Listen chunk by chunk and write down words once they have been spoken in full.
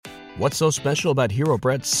What's so special about Hero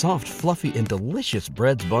Bread's soft, fluffy, and delicious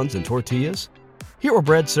breads, buns, and tortillas? Hero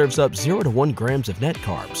Bread serves up 0 to 1 grams of net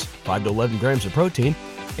carbs, 5 to 11 grams of protein,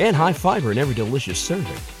 and high fiber in every delicious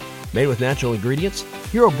serving. Made with natural ingredients,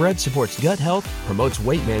 Hero Bread supports gut health, promotes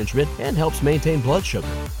weight management, and helps maintain blood sugar.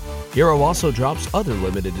 Hero also drops other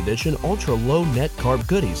limited edition ultra-low net carb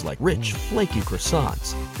goodies like rich, flaky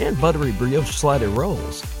croissants and buttery brioche slider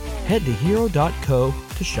rolls. Head to hero.co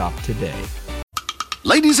to shop today.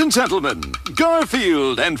 Ladies and gentlemen,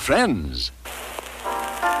 Garfield and friends.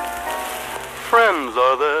 Friends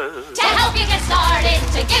are there to help you get started,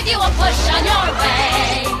 to give you a push on your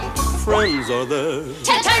way. Friends are there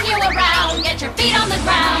to turn you around, get your feet on the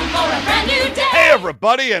ground for a brand new day. Hey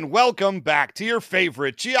everybody, and welcome back to your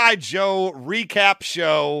favorite G.I. Joe recap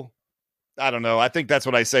show. I don't know, I think that's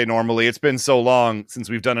what I say normally. It's been so long since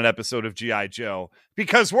we've done an episode of G.I. Joe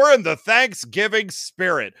because we're in the Thanksgiving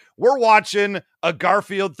spirit. We're watching a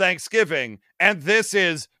Garfield Thanksgiving, and this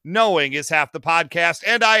is Knowing is Half the Podcast,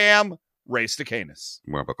 and I am Ray Stacanis.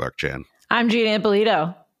 Chen. I'm Gina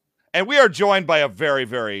Ippolito. And we are joined by a very,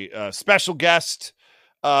 very special guest,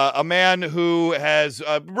 a man who has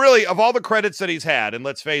really, of all the credits that he's had, and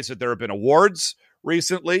let's face it, there have been awards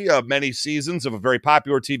recently, many seasons of a very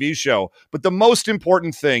popular TV show, but the most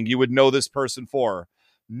important thing you would know this person for,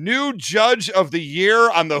 new Judge of the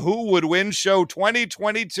Year on the Who Would Win Show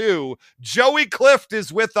 2022, Joey Clift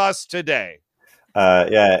is with us today.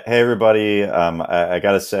 Yeah. Hey, everybody. I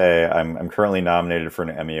got to say, I'm currently nominated for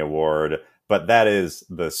an Emmy Award, but that is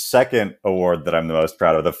the second award that I'm the most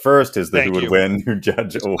proud of. The first is the Who Would Win New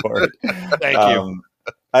Judge Award. Thank you.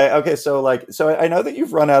 So I know that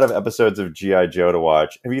you've run out of episodes of G.I. Joe to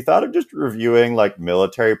watch. Have you thought of just reviewing like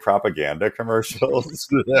military propaganda commercials?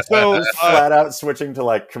 So flat out switching to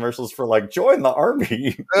like commercials for like join the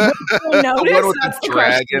army. Notice that's the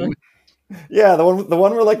dragon. Yeah, the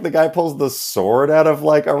one where like the guy pulls the sword out of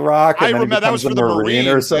like a rock. And I then remember that was for the Marines,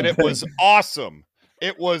 or something. and it was awesome.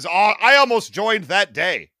 I almost joined that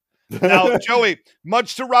day. Now, Joey,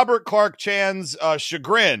 much to Robert Clark Chan's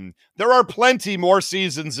chagrin, there are plenty more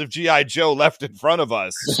seasons of G.I. Joe left in front of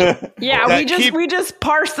us. Yeah, we just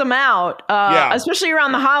parse them out, especially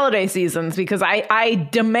around the holiday seasons, because I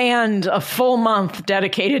demand a full month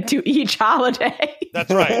dedicated to each holiday.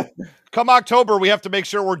 That's right. Come October, we have to make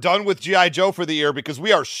sure we're done with G.I. Joe for the year because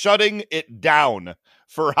we are shutting it down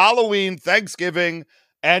for Halloween, Thanksgiving,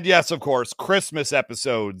 and yes, of course, Christmas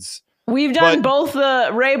episodes. We've done both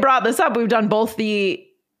Ray brought this up. We've done both the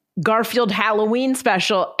Garfield Halloween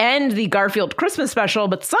special and the Garfield Christmas special,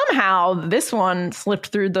 but somehow this one slipped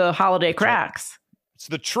through the holiday cracks. It's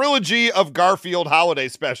the trilogy of Garfield holiday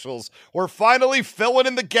specials. We're finally filling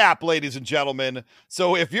in the gap, ladies and gentlemen.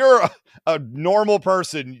 So if you're a normal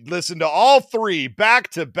person, listen to all three back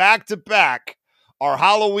to back to back. Our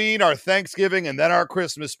Halloween, our Thanksgiving, and then our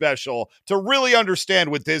Christmas special to really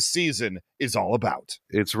understand what this season is all about.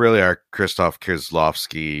 It's really our Krzysztof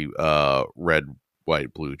Kieslowski red,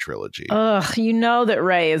 white, blue trilogy. Ugh, you know that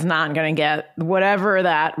Ray is not going to get whatever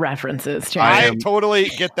that reference is, Gina. I totally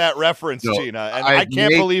get that reference, Gina, and I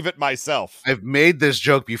can't believe it myself. I've made this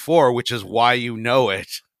joke before, which is why you know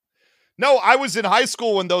it. No, I was in high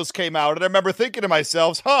school when those came out, and I remember thinking to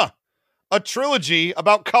myself, a trilogy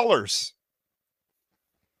about colors.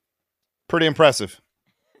 Pretty impressive.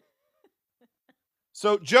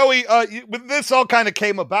 So, Joey, this all kind of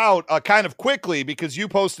came about kind of quickly because you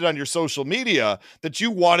posted on your social media that you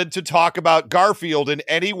wanted to talk about Garfield in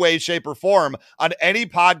any way, shape, or form on any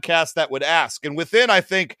podcast that would ask. And within, I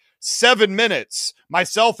think, 7 minutes,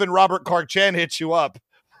 myself and Robert Clark Chan hit you up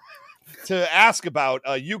to ask about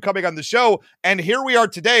you coming on the show. And here we are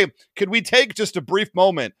today. Could we take just a brief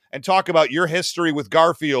moment and talk about your history with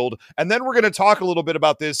Garfield? And then we're going to talk a little bit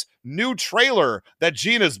about this new trailer that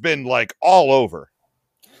Gina's been like all over.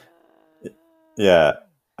 Yeah,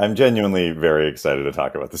 I'm genuinely very excited to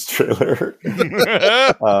talk about this trailer.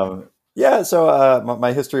 So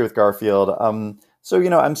my history with Garfield. So, you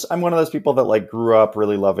know, I'm one of those people that like grew up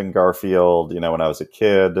really loving Garfield, you know, when I was a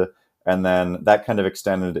kid. And then that kind of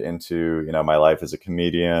extended into, you know, my life as a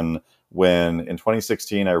comedian when in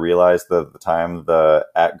 2016, I realized that at the time the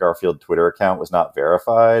 @Garfield Twitter account was not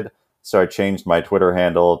verified. So I changed my Twitter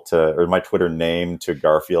handle or my Twitter name to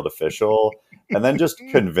Garfield Official, and then just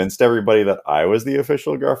convinced everybody that I was the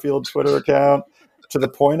official Garfield Twitter account to the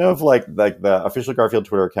point of like the official Garfield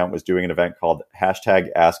Twitter account was doing an event called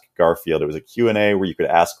 #AskGarfield. It was a Q&A where you could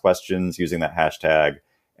ask questions using that hashtag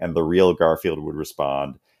and the real Garfield would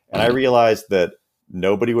respond. And I realized that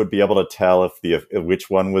nobody would be able to tell if which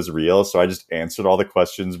one was real. So I just answered all the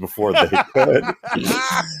questions before they could.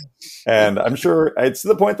 And I'm sure it's to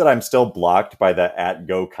the point that I'm still blocked by the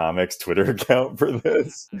 @GoComics Twitter account for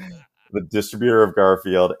this, the distributor of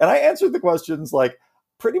Garfield. And I answered the questions like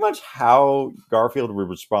pretty much how Garfield would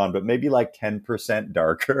respond, but maybe like 10%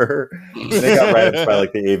 darker. And it got write-ups by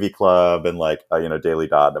like the AV Club and like, Daily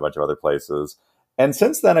Dot and a bunch of other places. And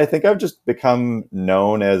since then, I think I've just become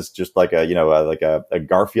known as just like a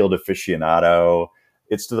Garfield aficionado.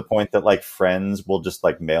 It's to the point that like friends will just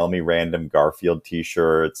like mail me random Garfield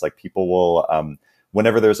t-shirts. Like people will,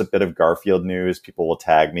 whenever there's a bit of Garfield news, people will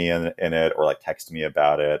tag me in it or like text me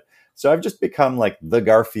about it. So I've just become like the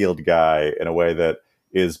Garfield guy in a way that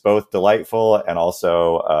is both delightful and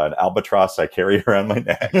also an albatross I carry around my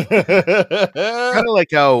neck. Kind of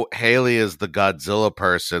like how Haley is the Godzilla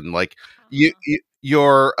person. Like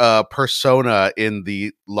your persona in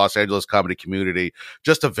the Los Angeles comedy community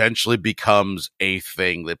just eventually becomes a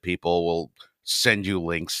thing that people will send you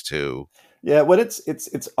links to. Yeah, what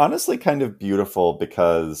it's honestly kind of beautiful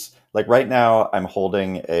because like right now I'm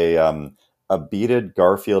holding a beaded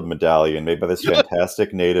Garfield medallion made by this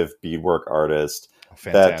fantastic native beadwork artist.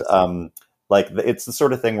 Fantastic. That it's the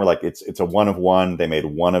sort of thing where like it's a one of one. They made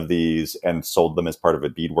one of these and sold them as part of a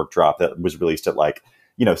beadwork drop that was released at like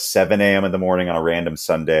 7 a.m. in the morning on a random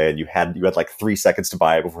Sunday, and you had like 3 seconds to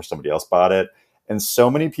buy it before somebody else bought it. And so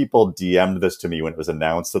many people DM'd this to me when it was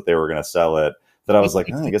announced that they were going to sell it that I was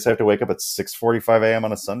like, I guess I have to wake up at 6:45 a.m.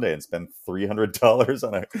 on a Sunday and spend $300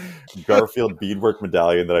 on a Garfield beadwork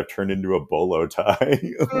medallion that I've turned into a bolo tie.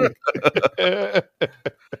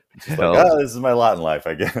 Just like, this is my lot in life,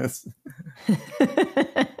 I guess.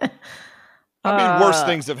 I mean, worse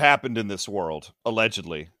things have happened in this world,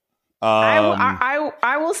 allegedly.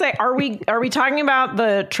 I will say, are we talking about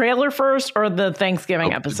the trailer first or the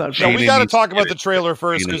Thanksgiving episode? No, we got to talk about the trailer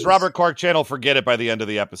first because Robert Clark Chan will forget it by the end of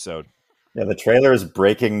the episode. Yeah, the trailer is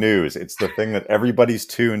breaking news. It's the thing that everybody's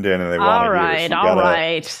tuned in and they want to hear. So all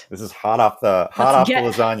right. This is hot off the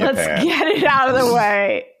lasagna pan. Let's get it out of the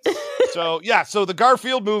way. So the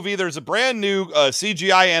Garfield movie, there's a brand new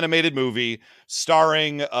CGI animated movie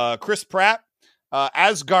starring Chris Pratt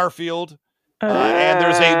as Garfield. And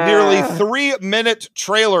there's a nearly 3-minute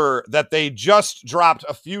trailer that they just dropped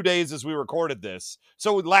a few days as we recorded this.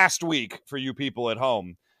 So last week for you people at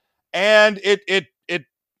home. And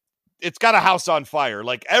it's got a house on fire.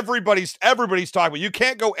 Like everybody's talking about. You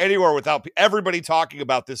can't go anywhere without everybody talking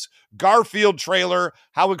about this Garfield trailer,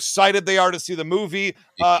 how excited they are to see the movie.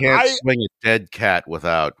 You can't swing a dead cat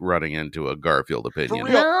without running into a Garfield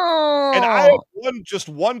opinion. No. And I have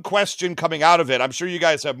one question coming out of it. I'm sure you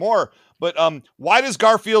guys have more, but why does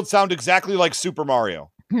Garfield sound exactly like Super Mario?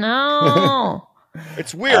 No.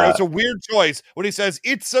 It's weird. It's a weird choice when he says,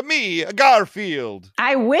 "It's a me, a Garfield."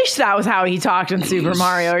 I wish that was how he talked in Super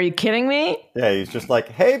Mario. Are you kidding me? Yeah, he's just like,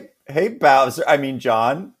 hey Bowser. I mean,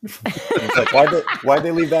 John. He's like, why'd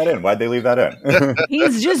they leave that in? Why'd they leave that in?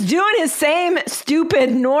 He's just doing his same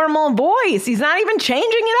stupid normal voice. He's not even changing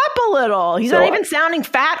it up a little. He's not even sounding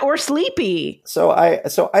fat or sleepy. So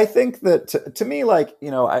I think that to me, like,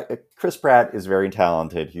 Chris Pratt is very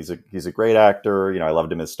talented. He's a great actor. I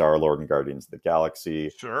loved him as Star-Lord in Guardians of the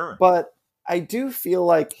Galaxy. Sure. But I do feel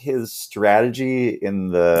like his strategy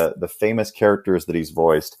in the famous characters that he's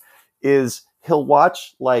voiced is he'll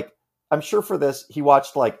watch, like, I'm sure for this, he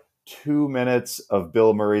watched like 2 minutes of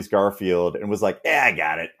Bill Murray's Garfield and was like, I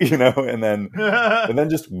got it, and then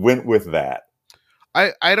just went with that.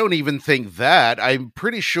 I don't even think that. I'm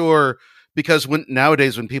pretty sure because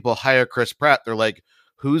nowadays when people hire Chris Pratt, they're like,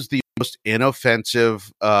 who's the most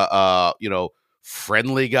inoffensive,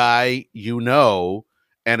 friendly guy,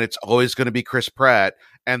 and it's always going to be Chris Pratt.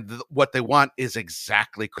 And what they want is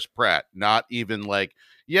exactly Chris Pratt, not even like,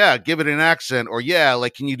 yeah, give it an accent, or yeah,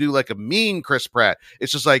 like, can you do like a mean Chris Pratt?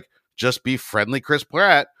 It's just like, just be friendly Chris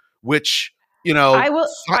Pratt, which,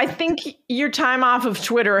 I think your time off of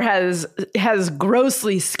Twitter has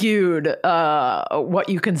grossly skewed what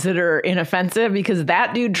you consider inoffensive, because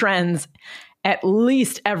that dude trends at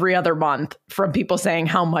least every other month from people saying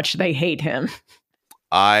how much they hate him.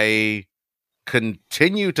 I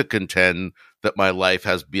continue to contend that my life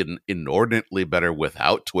has been inordinately better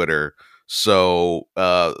without Twitter. So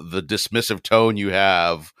the dismissive tone you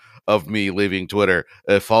have of me leaving Twitter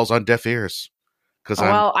falls on deaf ears.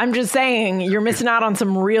 I'm just saying you're missing out on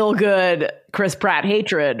some real good Chris Pratt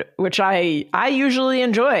hatred, which I usually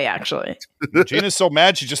enjoy, actually. Gina's so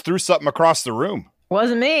mad she just threw something across the room.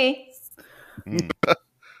 Wasn't me.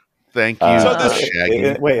 Thank you.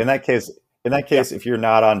 In that case, if you're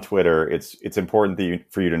not on Twitter, it's important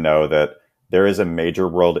for you to know that there is a major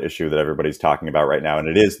world issue that everybody's talking about right now, and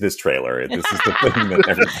it is this trailer. This is the thing that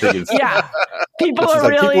everybody is. Yeah, people are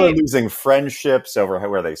like, really people are losing friendships over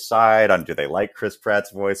where they side on do they like Chris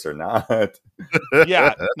Pratt's voice or not.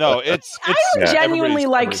 Yeah, no, it's I would genuinely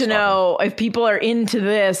like to everybody's know if people are into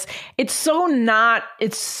this. It's so not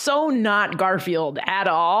Garfield at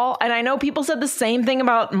all. And I know people said the same thing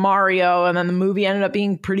about Mario, and then the movie ended up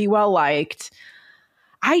being pretty well liked.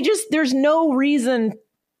 There's no reason.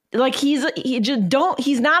 Like he's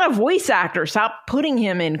not a voice actor. Stop putting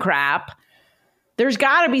him in crap. There's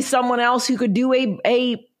got to be someone else who could do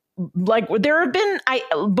a like there have been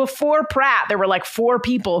before Pratt, there were like 4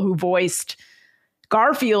 people who voiced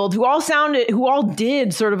Garfield who all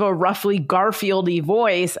did sort of a roughly Garfield-y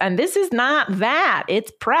voice, and this is not that.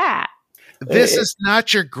 It's Pratt. This is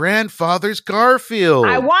not your grandfather's Garfield.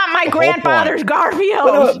 I want my grandfather's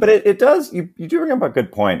Garfield. But it does. You do bring up a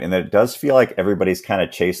good point in that it does feel like everybody's kind of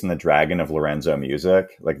chasing the dragon of Lorenzo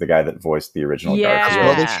Music, like the guy that voiced the original Garfield.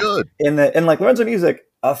 Well, they should. And like Lorenzo Music,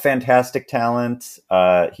 a fantastic talent.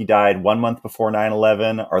 He died 1 month before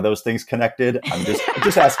 9/11. Are those things connected? I'm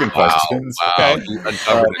just asking questions. Wow. Okay.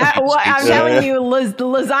 I'm telling you, the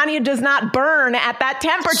lasagna does not burn at that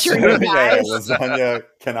temperature, you guys. Lasagna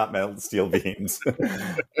cannot melt steel beams.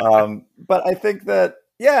 But I think that,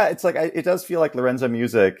 yeah, it's like it does feel like Lorenzo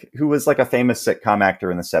Music, who was like a famous sitcom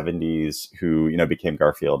actor in the 70s, who became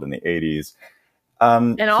Garfield in the 80s,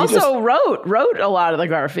 and also wrote a lot of the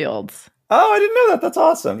Garfields. Oh, I didn't know that. That's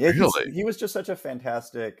awesome. Yeah, really? He was just such a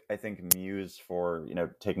fantastic, I think, muse for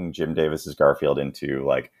taking Jim Davis's Garfield into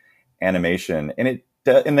like animation, and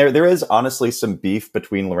there is honestly some beef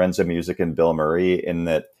between Lorenzo Music and Bill Murray in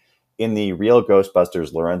that. In the Real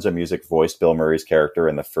Ghostbusters, Lorenzo Music voiced Bill Murray's character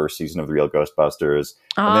in the first season of The Real Ghostbusters.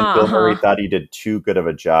 And then Bill Murray thought he did too good of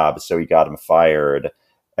a job, so he got him fired.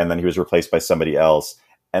 And then he was replaced by somebody else.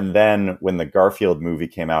 And then when the Garfield movie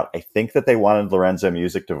came out, I think that they wanted Lorenzo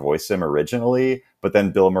Music to voice him originally. But then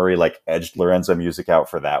Bill Murray edged Lorenzo Music out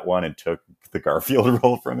for that one and took the Garfield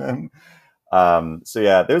role from him. So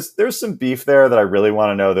yeah, there's some beef there that I really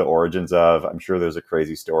want to know the origins of. I'm sure there's a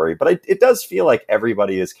crazy story, but it does feel like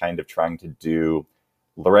everybody is kind of trying to do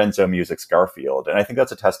Lorenzo Music's Garfield, and I think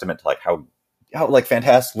that's a testament to how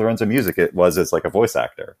fantastic Lorenzo Music it was as a voice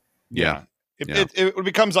actor. Yeah. It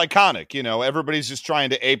becomes iconic. Everybody's just trying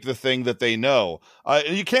to ape the thing that they know.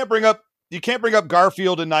 You can't bring up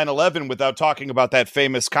Garfield in 9/11 without talking about that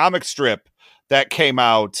famous comic strip that came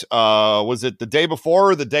out, was it the day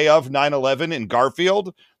before or the day of 9/11 in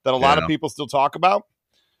Garfield that a lot of people still talk about?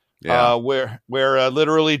 Yeah. Where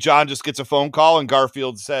literally John just gets a phone call and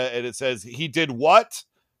it says, he did what?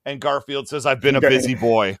 And Garfield says, I've been a busy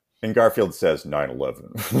boy. And Garfield says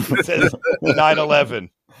 9/11. It says 9/11.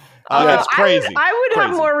 That's crazy. I would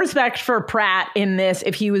have more respect for Pratt in this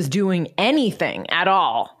if he was doing anything at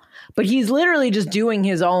all. But he's literally just doing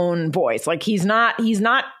his own voice. Like he's not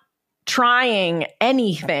trying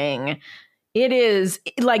anything. It is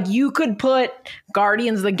like you could put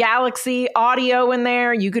Guardians of the Galaxy audio in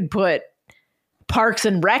there. You could put Parks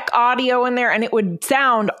and Rec audio in there, and it would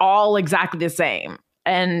sound all exactly the same.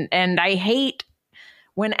 And I hate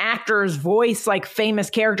when actors voice famous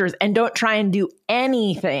characters and don't try and do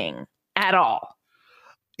anything at all.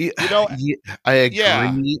 I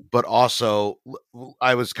agree, but also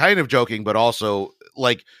I was kind of joking, but also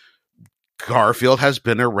Garfield has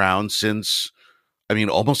been around since,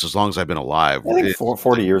 almost as long as I've been alive. I think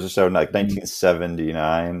 40 years or so,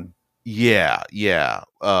 1979. Yeah.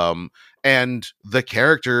 And the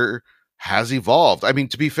character has evolved.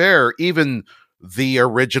 To be fair, even the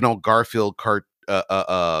original Garfield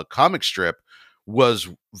comic strip was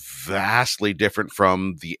vastly different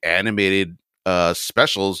from the animated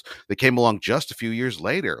specials that came along just a few years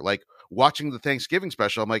later. Watching the Thanksgiving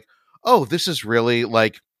special, I'm like, oh, this is really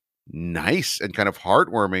nice and kind of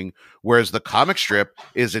heartwarming, whereas the comic strip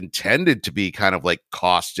is intended to be kind of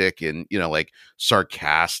caustic and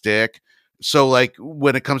sarcastic. So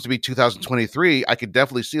when it comes to be 2023, I could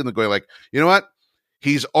definitely see them going you know what,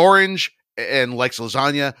 he's orange and likes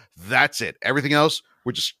lasagna, that's it. Everything else,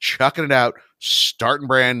 we're just chucking it out, starting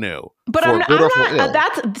brand new. But I'm not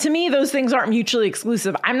that's, to me, those things aren't mutually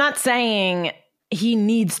exclusive. I'm not saying he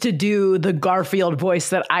needs to do the Garfield voice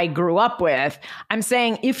that I grew up with. I'm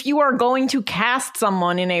saying if you are going to cast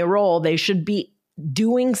someone in a role, they should be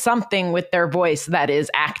doing something with their voice that is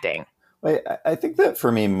acting. I think that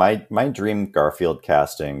for me, my dream Garfield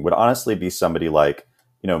casting would honestly be somebody like,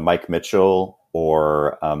 Mike Mitchell,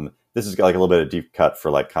 or this is a little bit of deep cut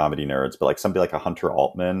for comedy nerds, but somebody like a Hunter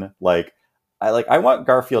Altman. I want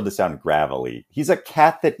Garfield to sound gravelly. He's a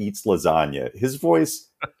cat that eats lasagna. His voice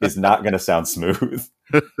is not going to sound smooth.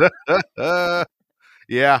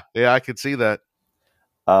 Yeah, I could see that.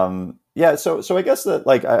 Yeah, so I guess that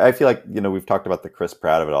like I feel like we've talked about the Chris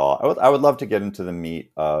Pratt of it all. I would love to get into the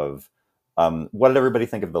meat of what did everybody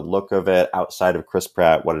think of the look of it outside of Chris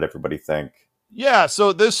Pratt? What did everybody think? Yeah,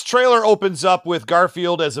 so this trailer opens up with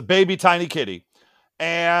Garfield as a baby tiny kitty.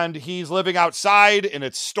 And he's living outside and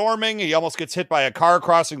it's storming. He almost gets hit by a car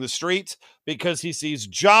crossing the street because he sees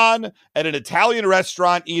John at an Italian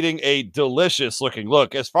restaurant eating a delicious looking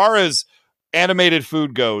look. As far as animated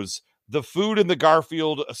food goes, the food in the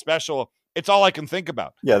Garfield special, it's all I can think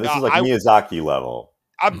about. Yeah, this is like Miyazaki level.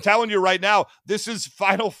 I'm telling you right now, this is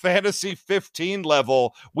Final Fantasy 15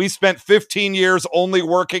 level. We spent 15 years only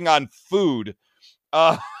working on food.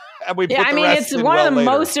 And we yeah, put I the mean, rest it's in one well of the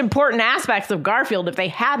later. most important aspects of Garfield. If they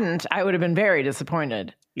hadn't, I would have been very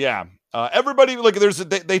disappointed. Yeah. Everybody, like,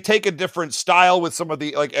 they take a different style with some of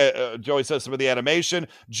the, like Joey says, some of the animation.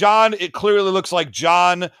 John, it clearly looks like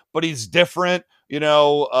John, but he's different.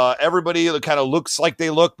 Everybody kind of looks like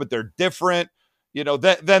they look, but they're different.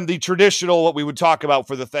 Than the traditional, what we would talk about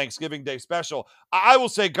for the Thanksgiving Day special. I will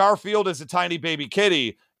say Garfield as a tiny baby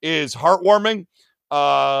kitty is heartwarming.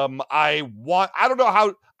 I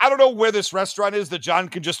don't know where this restaurant is that John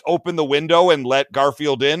can just open the window and let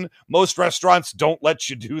Garfield in. Most restaurants don't let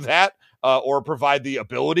you do that or provide the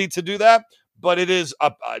ability to do that, but it is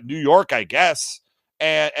New York, I guess.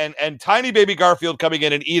 And tiny baby Garfield coming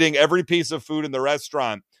in and eating every piece of food in the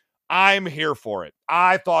restaurant. I'm here for it.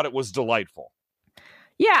 I thought it was delightful.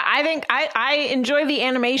 Yeah, I think I enjoy the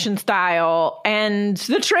animation style and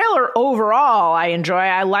the trailer overall. I enjoy.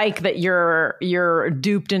 I like that you're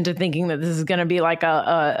duped into thinking that this is going to be like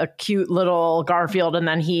a cute little Garfield, and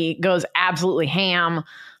then he goes absolutely ham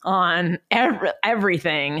on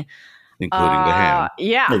everything, including the ham.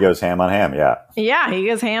 Yeah, he goes ham on ham. Yeah, he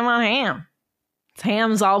goes ham on ham. It's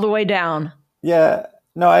hams all the way down. Yeah,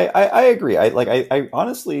 no, I agree. I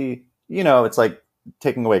honestly, it's like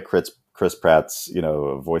taking away Chris Pratt's,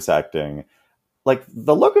 voice acting. Like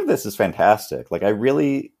the look of this is fantastic. Like it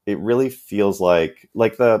really feels like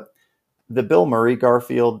the Bill Murray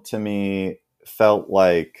Garfield to me felt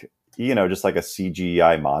like, just like a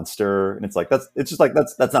CGI monster. And it's like,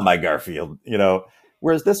 that's not my Garfield,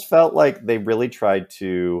 whereas this felt like they really tried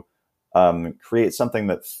to create something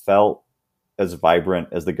that felt as vibrant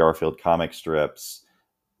as the Garfield comic strips,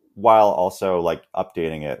 while also like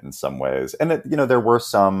updating it in some ways. And there were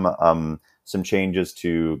some changes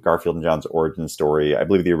to Garfield and John's origin story. I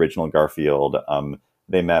believe the original Garfield,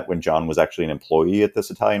 they met when John was actually an employee at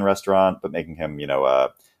this Italian restaurant, but making him, a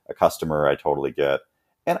customer, I totally get.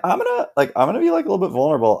 And I'm gonna be like a little bit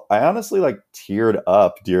vulnerable. I honestly like teared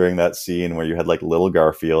up during that scene where you had like little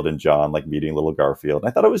Garfield and John like meeting little Garfield. And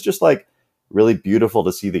I thought it was just like really beautiful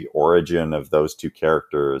to see the origin of those two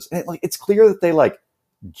characters. And it's clear that they like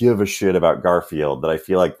give a shit about Garfield that I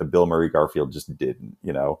feel like the Bill Murray Garfield just didn't,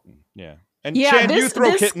 Yeah. And Chan, you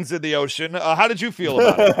throw kittens in the ocean. How did you feel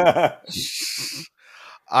about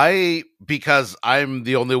it? Because I'm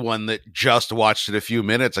the only one that just watched it a few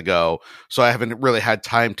minutes ago, so I haven't really had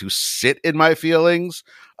time to sit in my feelings.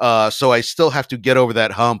 So I still have to get over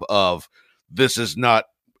that hump of this is not,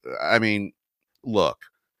 I mean, look,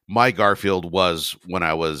 my Garfield was when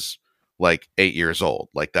I was like 8 years old.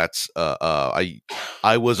 Like that's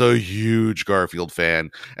I was a huge Garfield fan,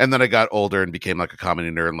 and then I got older and became like a comedy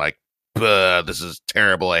nerd and like, this is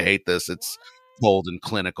terrible. I hate this. It's cold and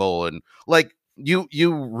clinical. And like you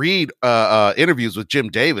read interviews with Jim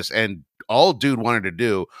Davis, and all dude wanted to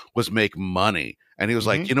do was make money. And he was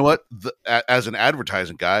like, you know what? As an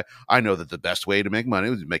advertising guy, I know that the best way to make money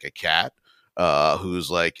was to make a cat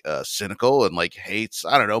who's like cynical and like hates,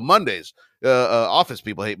 I don't know, Mondays. Office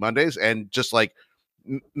people hate Mondays, and just like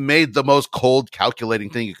made the most cold, calculating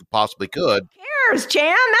thing you possibly could. Who cares,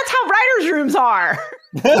 Chan? That's how writers' rooms are.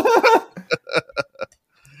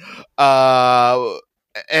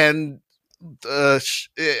 And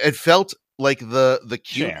it felt like the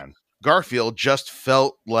cute Chan. Garfield just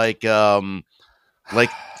felt like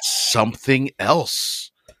something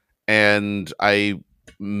else, and I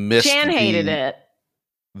missed. Chan hated it.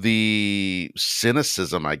 The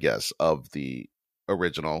cynicism, I guess, of the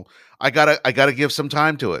original. I gotta give some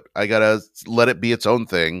time to it. I gotta let it be its own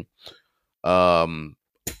thing.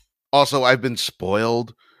 Also, I've been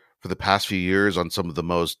spoiled for the past few years on some of the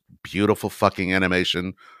most beautiful fucking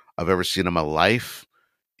animation I've ever seen in my life.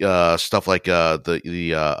 Stuff like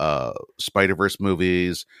the Spider-Verse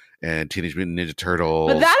movies and Teenage Mutant Ninja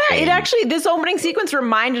Turtles. But this opening sequence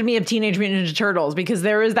reminded me of Teenage Mutant Ninja Turtles, because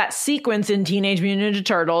there is that sequence in Teenage Mutant Ninja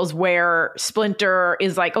Turtles where Splinter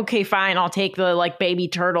is like, okay, fine, I'll take the like baby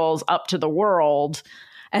turtles up to the world.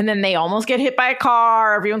 And then they almost get hit by a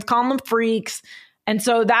car. Everyone's calling them freaks. And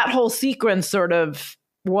so that whole sequence sort of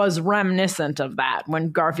was reminiscent of that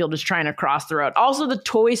when Garfield is trying to cross the road. Also, the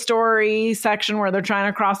Toy Story section where they're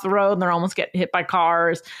trying to cross the road and they're almost getting hit by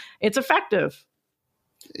cars. It's effective.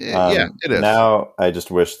 Yeah, it is. Now, I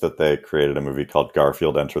just wish that they created a movie called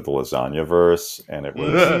Garfield Enter the Lasagna Verse, and it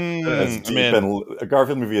was a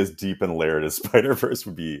Garfield movie as deep and layered as Spider-Verse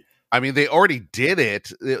would be. I mean, they already did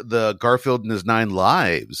it. The Garfield and His 9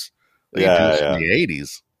 Lives. They Yeah, did this yeah. in the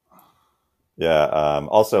 80s. Yeah.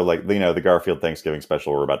 Also, like, you know, the Garfield Thanksgiving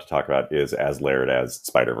special we're about to talk about is as layered as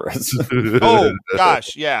Spider-Verse. Oh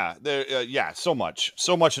gosh, yeah, yeah, so much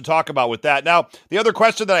to talk about with that. Now, the other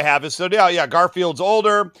question that I have is, so yeah, Garfield's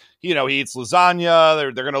older. You know, he eats lasagna.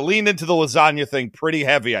 They're going to lean into the lasagna thing pretty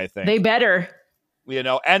heavy, I think. They better. You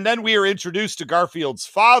know, and then we are introduced to Garfield's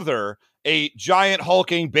father, a giant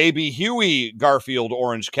hulking baby Huey Garfield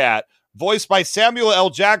orange cat, voiced by Samuel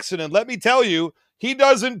L. Jackson. And let me tell you, he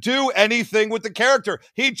doesn't do anything with the character.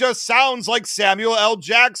 He just sounds like Samuel L.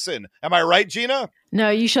 Jackson. Am I right, Gina?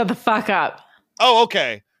 No, you shut the fuck up. Oh,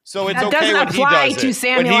 okay. So it's that okay doesn't when apply he does to it,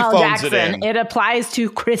 Samuel when he L. phones Jackson. it in. It applies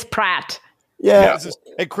to Chris Pratt. Yeah. Is this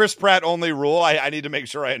a Chris Pratt only rule? I need to make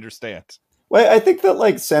sure I understand. Well, I think that,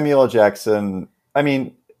 like, Samuel L. Jackson, I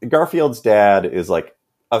mean, Garfield's dad is, like,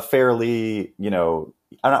 a fairly, you know,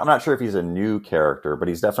 I'm not sure if he's a new character, but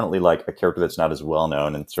he's definitely, like, a character that's not as well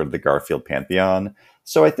known in sort of the Garfield pantheon.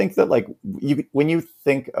 So I think that, like, when you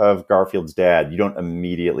think of Garfield's dad, you don't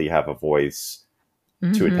immediately have a voice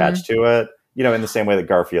to attach to it. You know, in the same way that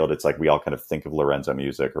Garfield, it's like we all kind of think of Lorenzo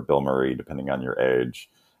Music or Bill Murray, depending on your age.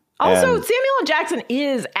 Also, And- Samuel L. Jackson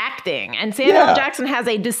is acting, and Samuel L. Jackson has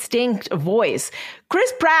a distinct voice.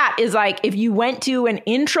 Chris Pratt is like, if you went to an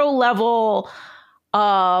intro level,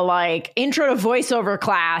 like intro to voiceover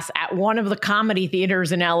class at one of the comedy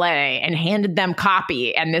theaters in LA and handed them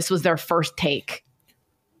copy, and this was their first take.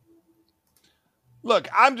 Look,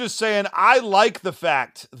 I'm just saying, I like the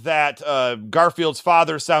fact that Garfield's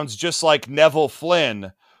father sounds just like Neville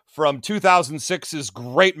Flynn from 2006's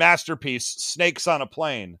great masterpiece, Snakes on a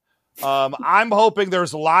Plane. I'm hoping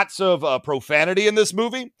there's lots of profanity in this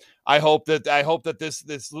movie. I hope that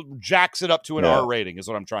this jacks it up to an R rating, is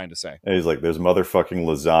what I'm trying to say. And he's like, there's motherfucking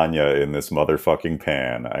lasagna in this motherfucking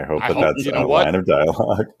pan. I hope that's you a know what? line of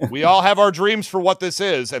dialogue. We all have our dreams for what this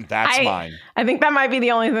is, and that's mine. I think that might be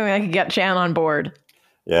the only thing that could get Chan on board.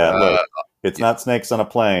 Yeah, look, it's not snakes on a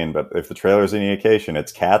plane, but if the trailer's any occasion,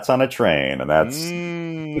 it's cats on a train, and that's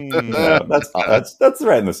that's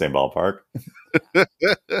right in the same ballpark.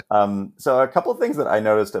 So a couple of things that I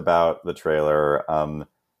noticed about the trailer.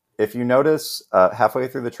 If you notice, halfway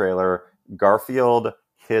through the trailer, Garfield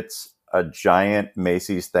hits a giant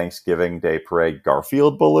Macy's Thanksgiving Day Parade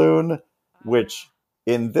Garfield balloon, which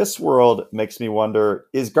in this world makes me wonder,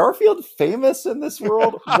 is Garfield famous in this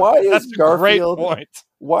world? Why is Garfield? Great point.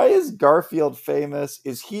 Why is Garfield famous?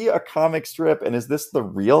 Is he a comic strip? And is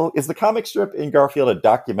the comic strip in Garfield a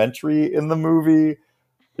documentary in the movie?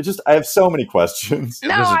 I have so many questions.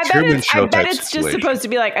 No, I bet it's just supposed to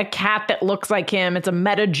be like a cat that looks like him. It's a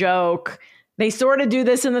meta joke. They sort of do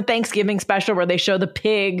this in the Thanksgiving special where they show the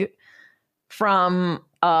pig from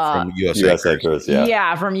US Acres.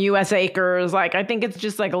 Yeah, from US Acres. Like, I think it's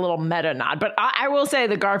just like a little meta nod. But I will say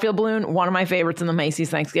the Garfield balloon, one of my favorites in the Macy's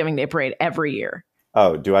Thanksgiving Day Parade every year.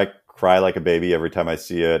 Oh, do I cry like a baby every time I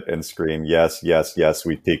see it and scream, yes, yes, yes,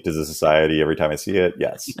 we peaked as a society every time I see it?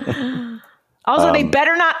 Yes. Also, they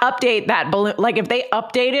better not update that balloon. Like, if they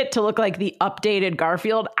update it to look like the updated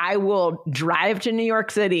Garfield, I will drive to New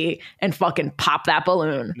York City and fucking pop that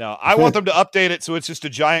balloon. No, I want them to update it so it's just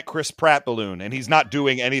a giant Chris Pratt balloon, and he's not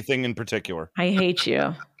doing anything in particular. I hate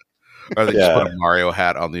you. Or they just put a Mario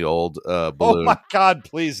hat on the old balloon. Oh my God,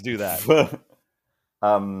 please do that.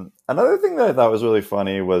 Another thing that I thought was really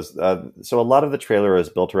funny was, so a lot of the trailer is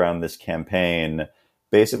built around this campaign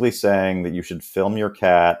basically saying that you should film your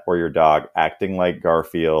cat or your dog acting like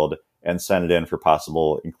Garfield and send it in for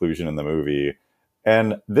possible inclusion in the movie.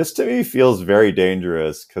 And this to me feels very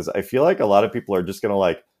dangerous because I feel like a lot of people are just going to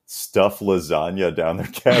like stuff lasagna down their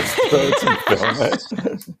cat's throats and film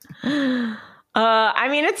it. I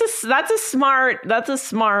mean, that's a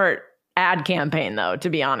smart ad campaign though, to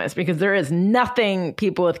be honest, because there is nothing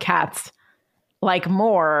people with cats like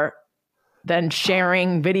more than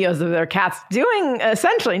sharing videos of their cats doing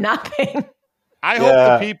essentially nothing. I hope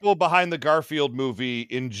the people behind the Garfield movie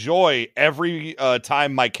enjoy every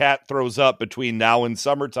time my cat throws up between now and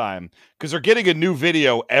summertime, because they're getting a new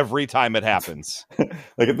video every time it happens.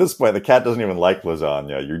 Like at this point, the cat doesn't even like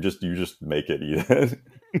lasagna. You just make it eat it.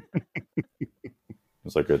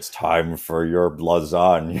 It's like, it's time for your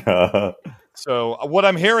lasagna. So what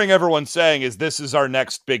I'm hearing everyone saying is this is our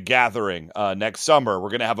next big gathering next summer. We're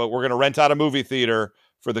gonna rent out a movie theater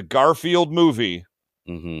for the Garfield movie,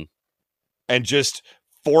 Mm-hmm. and just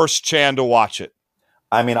force Chan to watch it.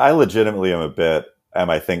 I mean, I legitimately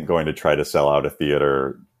I think, going to try to sell out a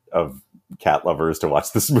theater of cat lovers to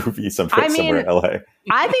watch this movie somewhere in LA.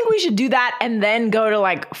 I think we should do that and then go to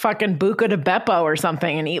like fucking Buca de Beppo or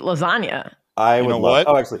something and eat lasagna. I would love.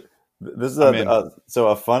 Oh, actually, this is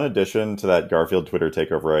a fun addition to that Garfield Twitter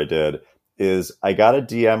takeover I did. Is I got a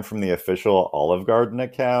DM from the official Olive Garden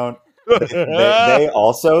account. They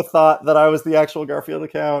also thought that I was the actual Garfield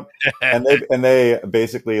account, and they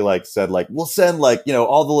basically like said like, we'll send like, you know,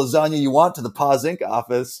 all the lasagna you want to the Paws Inc.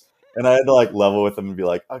 office. And I had to like level with them and be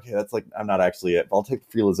like, okay, that's like, I'm not actually it, but I'll take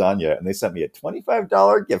the free lasagna. And they sent me a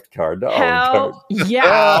 $25 gift card to Olive Garden. Yeah.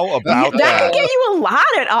 How about that can get you a lot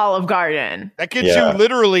at Olive Garden. That gets you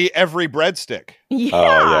literally every breadstick. Yeah.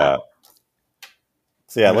 Oh yeah.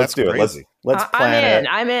 So yeah, let's do crazy. it. Let's plan it.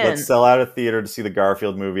 I'm in. Let's sell out a theater to see the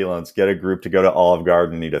Garfield movie. Let's get a group to go to Olive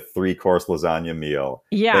Garden and eat a 3-course lasagna meal.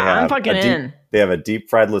 Yeah, I'm fucking in. They have a deep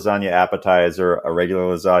fried lasagna appetizer, a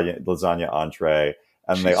regular lasagna entree.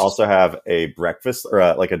 And they also have a breakfast or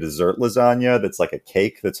like a dessert lasagna that's like a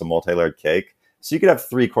cake that's a multi-layered cake. So you could have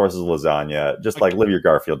 3 courses of lasagna, just like live your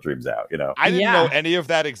Garfield dreams out, you know? I didn't know any of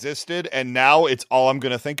that existed, and now it's all I'm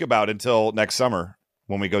going to think about until next summer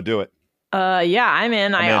when we go do it. Yeah, I'm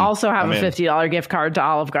in. I also have a $50 gift card to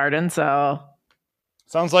Olive Garden, so...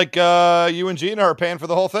 Sounds like you and Gina are paying for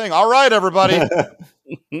the whole thing. All right, everybody.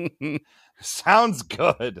 Sounds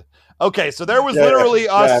good. Okay, so there was literally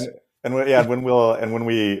us... And when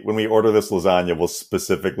we order this lasagna, we'll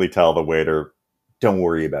specifically tell the waiter, "Don't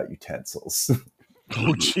worry about utensils."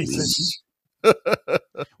 Oh Jesus!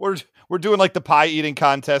 We're doing like the pie eating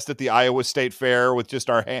contest at the Iowa State Fair with just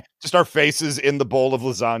our faces in the bowl of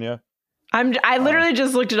lasagna. I literally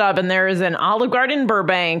just looked it up, and there is an Olive Garden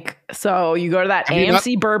Burbank. So you go to that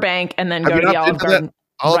AMC Burbank, and then go to the Olive Garden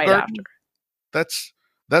after.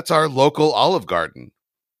 That's our local Olive Garden.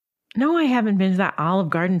 No, I haven't been to that Olive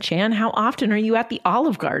Garden, Chan. How often are you at the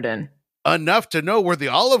Olive Garden? Enough to know where the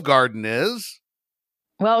Olive Garden is.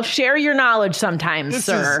 Well, share your knowledge sometimes,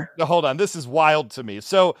 sir. Hold on. This is wild to me.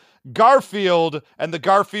 So Garfield and the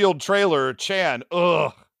Garfield trailer, Chan,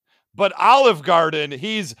 ugh. But Olive Garden,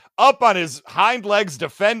 he's up on his hind legs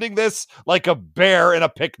defending this like a bear in a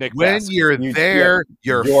picnic basket. When you're there,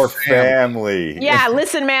 your family. Yeah,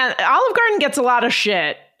 listen, man, Olive Garden gets a lot of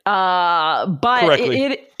shit. But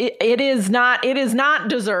it is not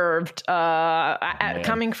deserved.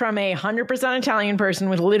 Coming from 100% Italian person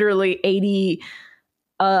with literally 80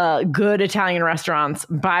 good Italian restaurants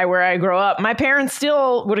by where I grew up, my parents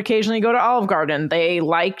still would occasionally go to Olive Garden. They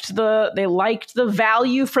liked the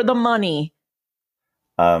value for the money.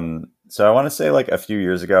 So I want to say like a few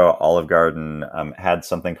years ago, Olive Garden had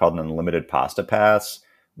something called an unlimited pasta pass,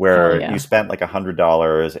 where you spent like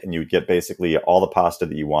 $100 and you would get basically all the pasta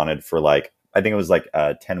that you wanted for like, I think it was like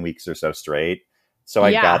 10 weeks or so straight. So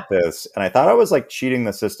I got this and I thought I was like cheating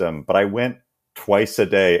the system, but I went twice a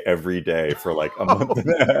day, every day for like a month and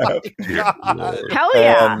a half. Hell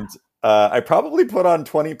yeah. And I probably put on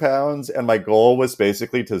 20 pounds and my goal was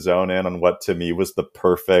basically to zone in on what to me was the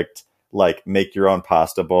perfect, like make your own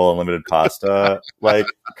pasta bowl, unlimited pasta, like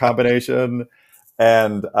combination.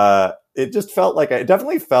 And, it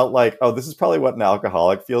definitely felt like, oh, this is probably what an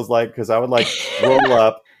alcoholic feels like. Because I would like roll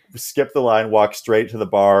up, skip the line, walk straight to the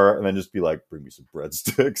bar, and then just be like, bring me some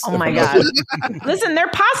breadsticks. Oh my God. Listen, their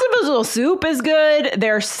pasta basil soup is good.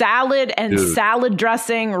 Their salad and salad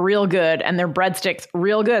dressing, real good. And their breadsticks,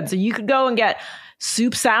 real good. So you could go and get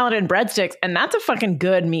soup, salad, and breadsticks, and that's a fucking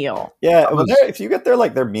good meal. Yeah, if you get their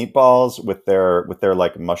meatballs with their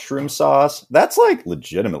like mushroom sauce, that's like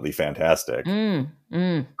legitimately fantastic. I'm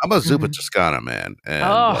a zuppa Toscana man.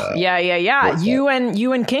 And, yeah. You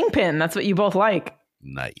and Kingpin, that's what you both like.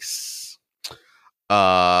 Nice.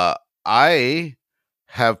 I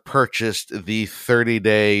have purchased the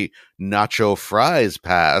 30-day nacho fries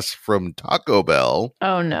pass from Taco Bell.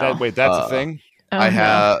 Oh no! That's a thing. I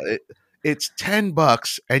have. It's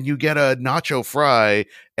 $10 and you get a nacho fry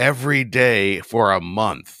every day for a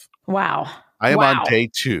month. Wow. I am on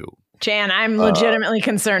day 2. Chan, I'm legitimately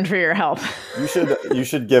concerned for your health. You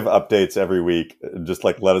should give updates every week. Just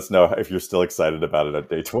like let us know if you're still excited about it at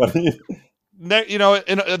day 20. You know,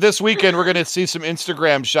 this weekend we're going to see some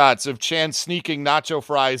Instagram shots of Chan sneaking nacho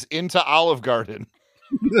fries into Olive Garden.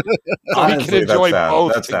 So honestly, we can enjoy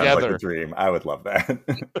both that sounds together. Like a dream. I would love that.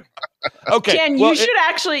 Okay, Jen, you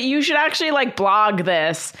should actually like blog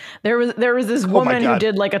this. There was this woman who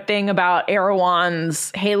did like a thing about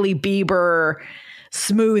Erewhon's Hailey Bieber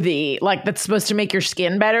smoothie, like that's supposed to make your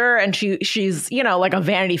skin better. And she's, you know, like a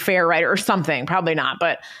Vanity Fair writer or something. Probably not,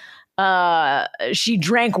 but she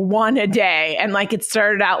drank one a day, and like it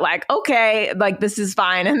started out like, okay, like this is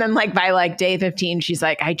fine, and then like by like day 15 she's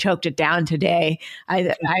like, I choked it down today.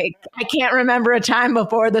 I can't remember a time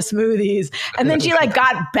before the smoothies. And then she like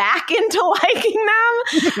got back into liking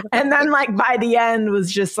them, and then like by the end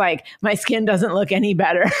was just like, my skin doesn't look any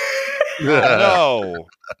better. No,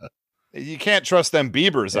 you can't trust them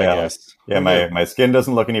Biebers, I guess. Yeah, my skin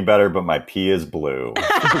doesn't look any better, but my pee is blue.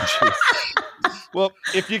 Well,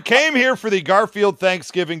 if you came here for the Garfield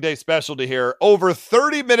Thanksgiving Day special to hear over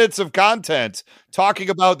 30 minutes of content talking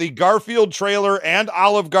about the Garfield trailer and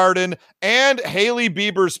Olive Garden and Hailey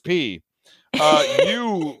Bieber's pee,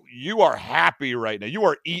 you are happy right now. You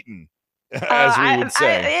are eaten, as we would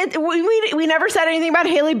say. We never said anything about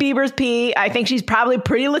Hailey Bieber's pee. I think she's probably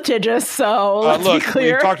pretty litigious, so let's be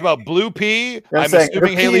clear. We've talked about blue pee. I'm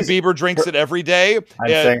assuming Hailey Bieber drinks it every day. I'm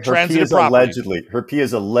saying her pee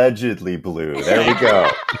is allegedly blue. There we go.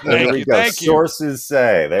 There we go. Sources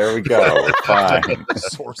say. There we go. We're fine.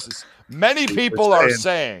 Sources. Many people are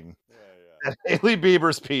saying that Hailey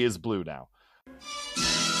Bieber's pee is blue now.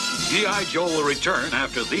 G.I. Joe will return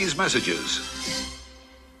after these messages.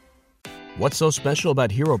 What's so special about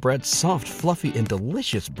Hero Bread's soft, fluffy, and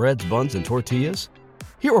delicious breads, buns, and tortillas?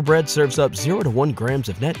 Hero Bread serves up 0 to 1 grams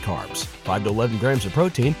of net carbs, 5 to 11 grams of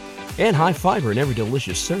protein, and high fiber in every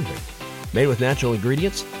delicious serving. Made with natural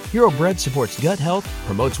ingredients, Hero Bread supports gut health,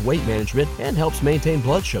 promotes weight management, and helps maintain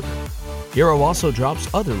blood sugar. Hero also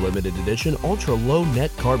drops other limited edition ultra-low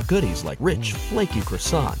net carb goodies like rich, flaky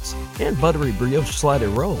croissants and buttery brioche slider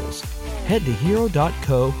rolls. Head to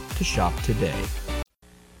hero.co to shop today.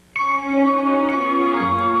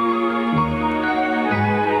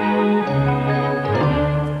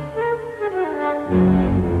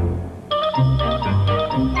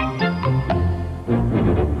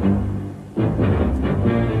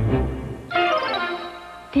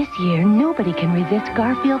 This year, nobody can resist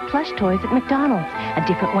Garfield plush toys at McDonald's. A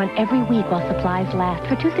different one every week while supplies last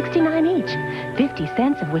for $2.69 each. 50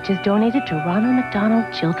 cents of which is donated to Ronald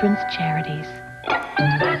McDonald Children's Charities.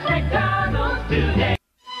 McDonald's today.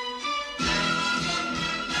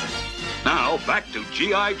 Now back to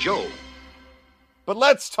G.I. Joe. But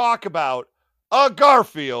let's talk about a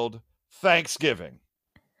Garfield Thanksgiving.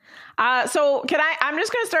 So I'm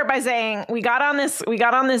just going to start by saying we got on this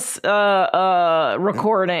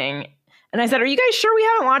recording, and I said, are you guys sure we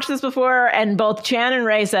haven't watched this before? And both Chan and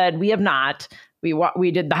Ray said, we have not. We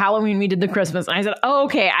did the Halloween, we did the Christmas. And I said, oh,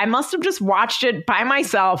 okay, I must have just watched it by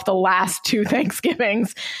myself the last 2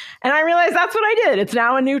 Thanksgivings. And I realized that's what I did. It's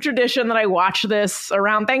now a new tradition that I watch this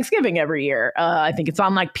around Thanksgiving every year. I think it's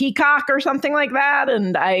on like Peacock or something like that.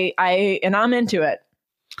 And I'm into it.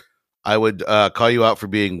 I would call you out for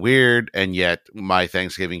being weird, and yet my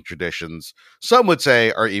Thanksgiving traditions, some would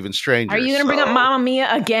say, are even stranger. Are you going to bring up Mamma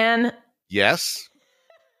Mia again? Yes.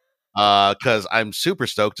 Because I'm super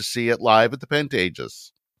stoked to see it live at the Pantages.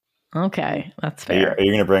 Okay, that's fair. Are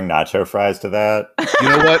you going to bring nacho fries to that? You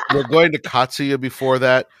know what? We're going to Katsuya before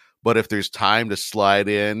that, but if there's time to slide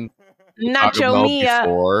in Nacho Mia,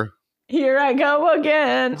 before. Here I go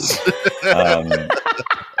again.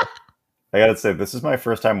 I gotta say, this is my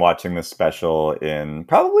first time watching this special in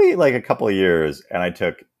probably like a couple of years, and I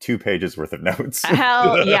took 2 pages worth of notes.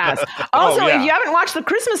 Hell yes. Also, if you haven't watched the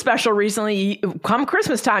Christmas special recently, come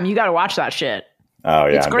Christmas time, you got to watch that shit. Oh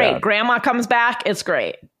yeah, it's great. Grandma comes back. It's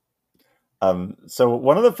great. So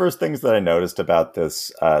one of the first things that I noticed about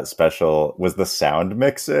this special was the sound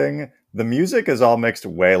mixing. The music is all mixed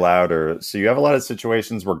way louder, so you have a lot of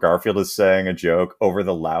situations where Garfield is saying a joke over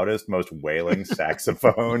the loudest, most wailing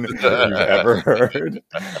saxophone you've ever heard,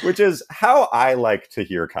 which is how I like to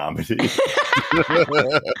hear comedy.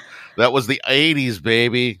 That was the 80s,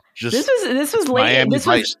 baby. This was late. This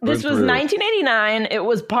was 1989. It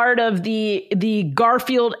was part of the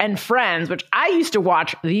Garfield and Friends, which I used to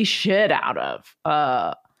watch the shit out of.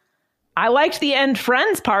 I liked the and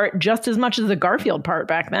Friends part just as much as the Garfield part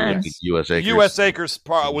back then. U.S. Acres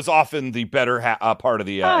part was often the better part of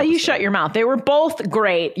the. You shut your mouth. They were both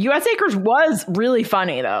great. U.S. Acres was really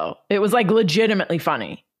funny though. It was like legitimately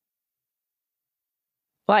funny.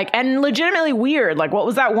 Like, and legitimately weird. Like, what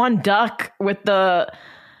was that one duck with the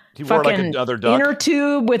fucking inner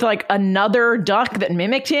tube with like another duck that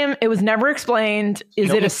mimicked him? It was never explained.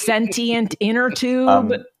 Is it a sentient inner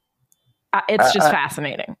tube? It's just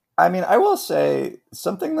fascinating. I mean, I will say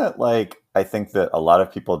something that like I think that a lot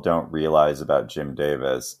of people don't realize about Jim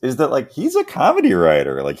Davis is that like he's a comedy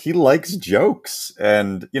writer. Like he likes jokes.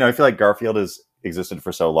 And, you know, I feel like Garfield has existed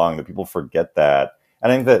for so long that people forget that. I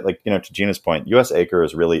think that, like, to Gina's point, U.S.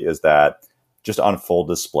 Acres really is that just on full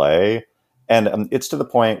display. And it's to the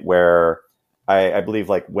point where I believe,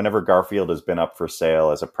 like, whenever Garfield has been up for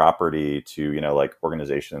sale as a property to, like,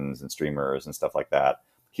 organizations and streamers and stuff like that,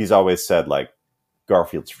 he's always said, like,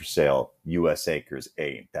 Garfield's for sale, U.S. Acres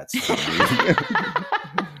ain't. That's for me.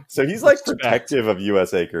 So he's like protective of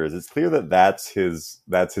U.S. Acres. It's clear that that's his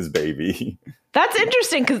baby. That's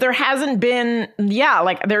interesting because there hasn't been,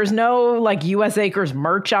 like there's no like U.S. Acres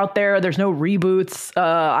merch out there. There's no reboots.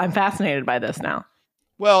 I'm fascinated by this now.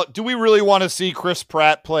 Well, do we really want to see Chris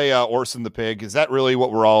Pratt play Orson the Pig? Is that really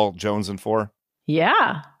what we're all jonesing for?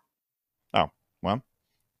 Yeah. Oh, well,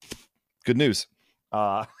 good news.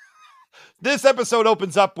 This episode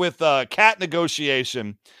opens up with cat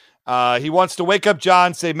negotiation. He wants to wake up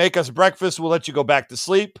John, say, make us breakfast. We'll let you go back to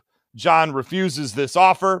sleep. John refuses this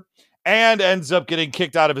offer and ends up getting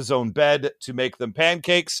kicked out of his own bed to make them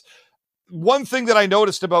pancakes. One thing that I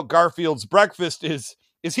noticed about Garfield's breakfast is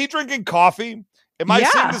he drinking coffee? Am I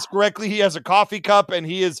saying this correctly? He has a coffee cup and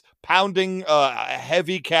he is pounding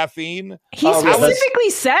heavy caffeine. He specifically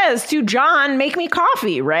says to John, make me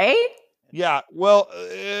coffee, right? Yeah. Well,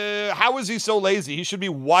 how is he so lazy? He should be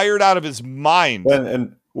wired out of his mind.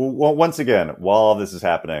 And once again, while all this is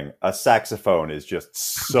happening, a saxophone is just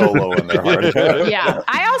solo in their hard drive. Yeah.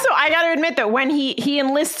 I got to admit that when he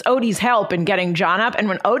enlists Odie's help in getting John up, and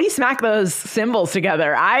when Odie smacked those cymbals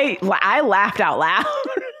together, I laughed out loud.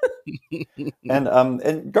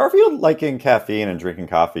 And Garfield liking caffeine and drinking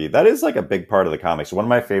coffee, that is like a big part of the comics. One of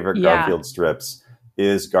my favorite Garfield strips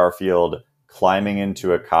is Garfield climbing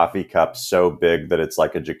into a coffee cup so big that it's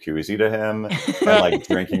like a jacuzzi to him and like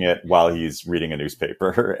drinking it while he's reading a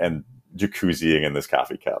newspaper and jacuzziing in this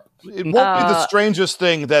coffee cup. It won't be the strangest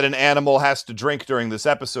thing that an animal has to drink during this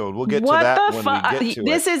episode. We'll get to that when we get to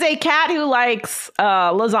this is a cat who likes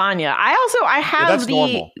lasagna. I have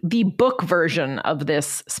the book version of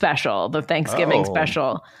this special, the Thanksgiving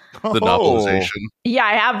special. The novelization. Yeah,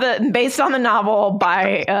 I have based on the novel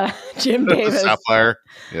by Jim Davis. Sapphire.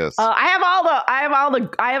 Yes. I have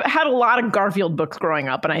had a lot of Garfield books growing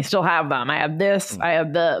up, and I still have them. I have this. I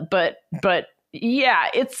have but yeah,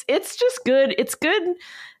 it's just good. It's good.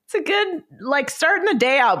 It's a good, like, starting the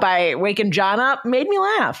day out by waking John up made me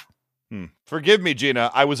laugh. Forgive me,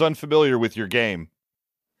 Gina. I was unfamiliar with your game.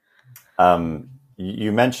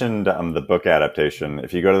 You mentioned the book adaptation.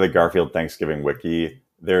 If you go to the Garfield Thanksgiving wiki,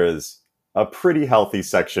 there is a pretty healthy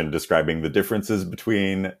section describing the differences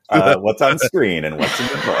between what's on screen and what's in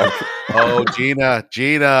the book. Oh, Gina,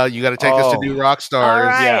 you got to take us to New Rock Stars. All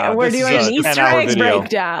right, Yeah, we're doing an Easter eggs video.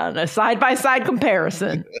 breakdown, a side-by-side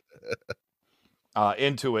comparison.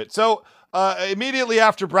 Into it. So immediately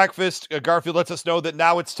after breakfast, Garfield lets us know that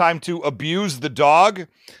now it's time to abuse the dog.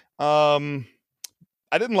 I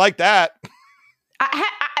didn't like that. I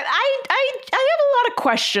have a lot of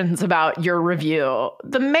questions about your review.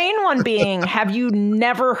 The main one being, have you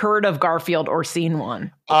never heard of Garfield or seen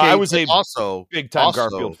one? I was also big time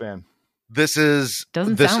Garfield fan. This is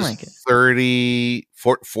sound like it. 30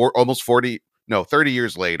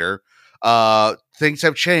 years later. Things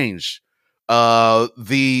have changed.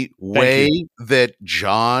 The way that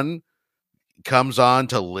John comes on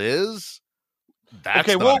to Liz. That's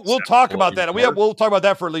okay, we'll talk about that. We'll talk about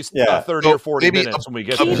that for at least 30 or 40 minutes when we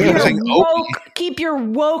get to it. Keep your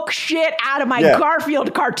woke shit out of my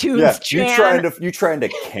Garfield cartoons, Chan. You trying to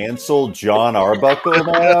cancel John Arbuckle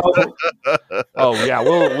now? Oh yeah,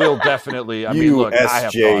 we'll definitely. I mean, look,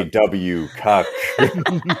 SJW cuck.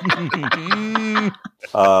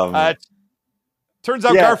 Turns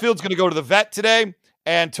out Garfield's going to go to the vet today,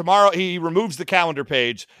 and tomorrow he removes the calendar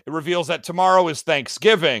page. It reveals that tomorrow is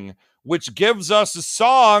Thanksgiving, which gives us a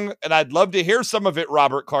song, and I'd love to hear some of it,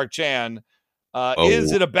 Robert Clark Chan.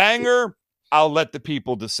 Is it a banger? I'll let the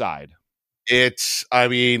people decide. It's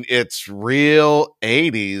real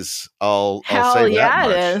 80s. I'll say that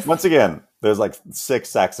much. It is. Once again, there's like 6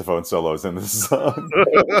 saxophone solos in this song.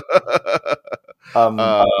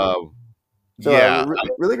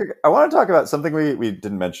 Really quick, I want to talk about something we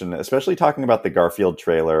didn't mention, especially talking about the Garfield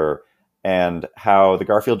trailer and how the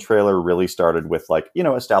Garfield trailer really started with, like,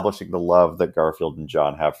 establishing the love that Garfield and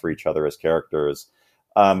John have for each other as characters.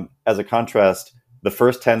 As a contrast, the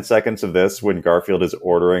first 10 seconds of this, when Garfield is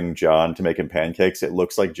ordering John to make him pancakes, it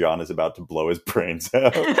looks like John is about to blow his brains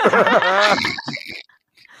out.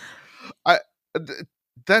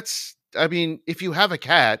 If you have a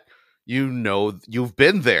cat, you've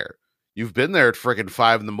been there. You've been there at freaking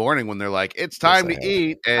 5 a.m. when they're like, it's time to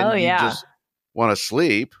eat, and you just want to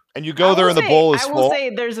sleep. And you go there and the bowl is full. I will say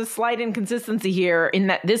there's a slight inconsistency here in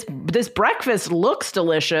that this breakfast looks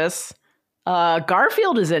delicious,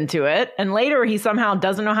 Garfield is into it, and later he somehow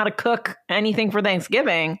doesn't know how to cook anything for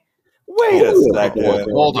Thanksgiving. Wait a second.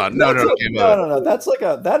 Hold on. No.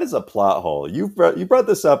 That is a plot hole. You brought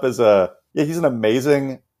this up as he's an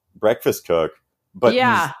amazing breakfast cook, but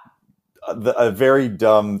he's a very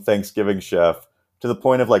dumb Thanksgiving chef to the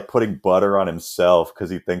point of like putting butter on himself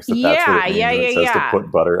because he thinks that's what it means when it says to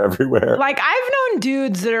put butter everywhere. Like I've known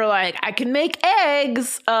dudes that are like, I can make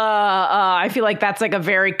eggs. I feel like that's like a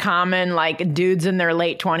very common, like dudes in their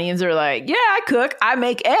late 20s are like, yeah, I cook, I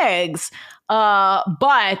make eggs.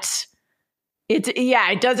 But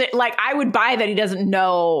it doesn't, like, I would buy that he doesn't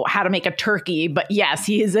know how to make a turkey, but yes,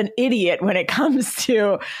 he is an idiot when it comes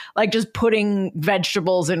to like just putting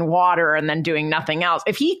vegetables in water and then doing nothing else.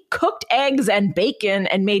 If he cooked eggs and bacon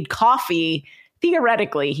and made coffee,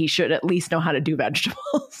 theoretically, he should at least know how to do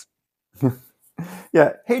vegetables.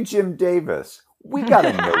 Yeah. Hey, Jim Davis, we got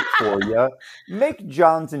a note for you. Make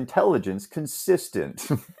John's intelligence consistent.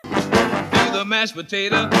 Do the mashed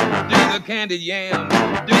potato, do the candied yam,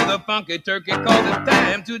 do the funky turkey, cause it's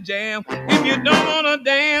time to jam. If you don't wanna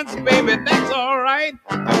dance, baby, that's alright.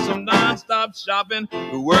 Do some non-stop shopping,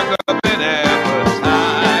 work up an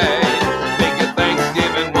appetite. Make your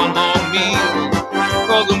Thanksgiving one long meal,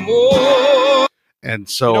 cause the more... And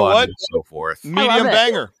so on and so forth. Medium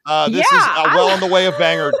banger. This is well on the way of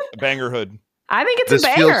bangerhood. I think it's a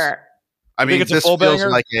banger. This feels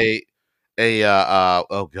like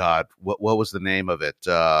oh God, what was the name of it?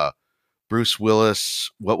 Bruce Willis.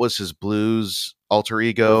 What was his blues alter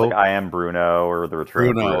ego? Like I Am Bruno or The Return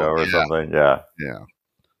of Bruno or something. Yeah.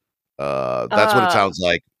 That's what it sounds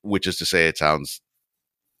like. Which is to say, it sounds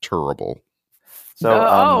terrible.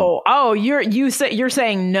 So, you're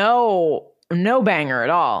saying no banger at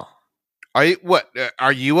all. Are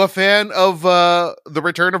you a fan of The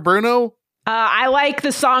Return of Bruno? I like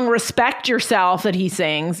the song Respect Yourself that he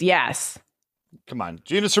sings. Yes. Come on.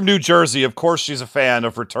 Gina's from New Jersey. Of course she's a fan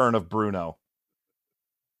of Return of Bruno.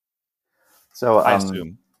 So I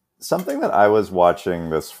assume. Something that I was watching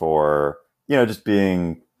this for, just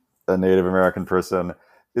being a Native American person,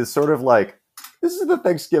 is sort of like, this is the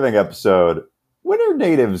Thanksgiving episode. When are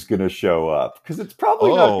natives going to show up? Because it's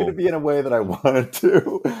probably not going to be in a way that I wanted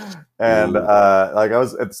to. And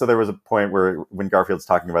so there was a point where when Garfield's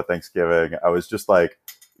talking about Thanksgiving, I was just like,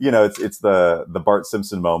 it's the Bart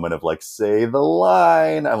Simpson moment of like, say the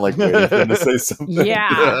line. I'm like waiting for him to say something.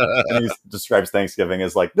 Yeah. And he describes Thanksgiving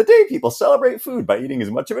as like the day people celebrate food by eating as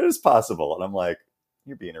much of it as possible. And I'm like,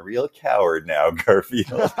 you're being a real coward now,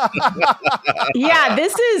 Garfield. Yeah,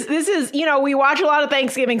 this is, we watch a lot of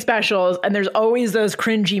Thanksgiving specials and there's always those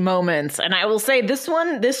cringy moments. And I will say this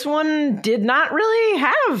one did not really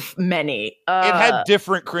have many. It had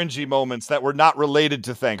different cringy moments that were not related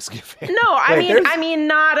to Thanksgiving. No, I mean,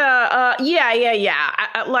 not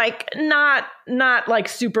not like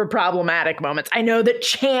super problematic moments. I know that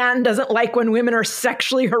Chan doesn't like when women are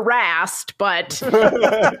sexually harassed, but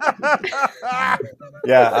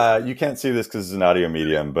yeah, you can't see this because it's an audio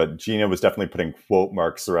medium, but Gina was definitely putting quote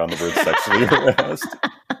marks around the word sexually harassed.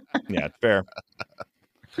 Yeah, fair.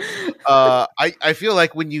 I feel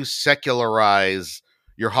like when you secularize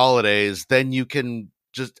your holidays, then you can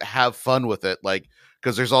just have fun with it, like,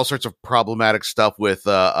 because there's all sorts of problematic stuff with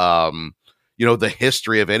the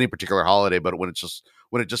history of any particular holiday, but when it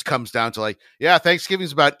just comes down to like, yeah,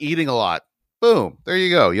 Thanksgiving's about eating a lot. Boom, there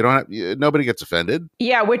you go. Nobody gets offended.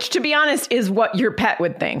 Yeah, which to be honest is what your pet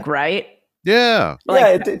would think, right? Yeah.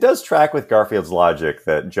 It does track with Garfield's logic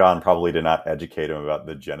that John probably did not educate him about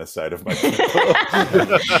the genocide of my people.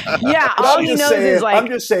 Yeah, all he knows is like... I'm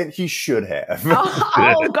just saying he should have.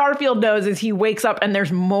 all Garfield knows is he wakes up and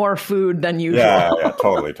there's more food than usual. Yeah,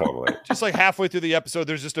 totally. Just like halfway through the episode,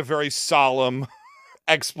 there's just a very solemn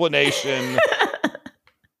explanation.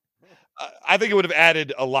 I think it would have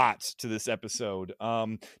added a lot to this episode.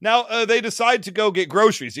 Now they decide to go get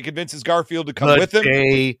groceries. He convinces Garfield to come with him. The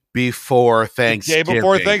day before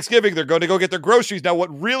Thanksgiving. They're going to go get their groceries. Now,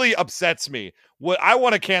 what really upsets me, what I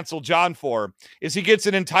want to cancel John for, is he gets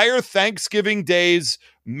an entire Thanksgiving day's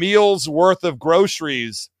meals worth of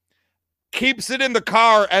groceries, keeps it in the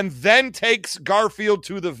car, and then takes Garfield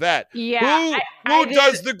to the vet. Yeah. Who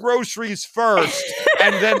does the groceries first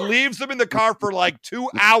and then leaves them in the car for like 2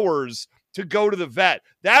 hours to go to the vet?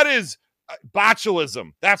 That is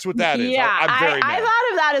botulism. That's what that is. Yeah, I'm very mad. I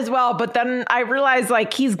thought of that as well, but then I realized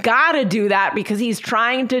like he's got to do that because he's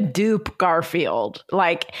trying to dupe Garfield.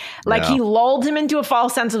 Like he lulled him into a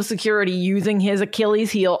false sense of security using his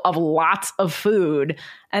Achilles heel of lots of food,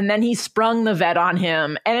 and then he sprung the vet on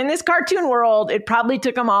him. And in this cartoon world, it probably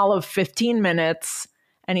took him all of 15 minutes.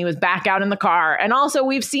 and he was back out in the car. And also,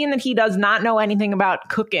 we've seen that he does not know anything about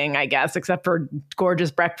cooking, I guess, except for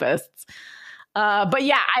gorgeous breakfasts. But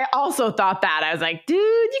yeah, I also thought that. I was like, dude,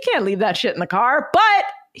 you can't leave that shit in the car. But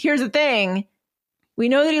here's the thing. We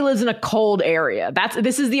know that he lives in a cold area.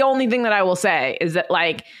 This is the only thing that I will say is that,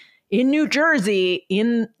 like, in New Jersey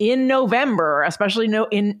in November, especially in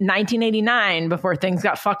 1989, before things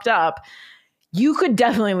got fucked up, you could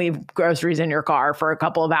definitely leave groceries in your car for a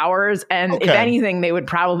couple of hours. And if anything, they would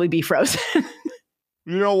probably be frozen.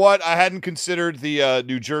 You know what? I hadn't considered the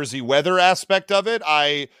New Jersey weather aspect of it.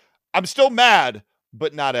 I'm still mad,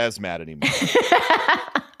 but not as mad anymore.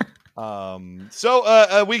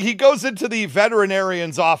 He goes into the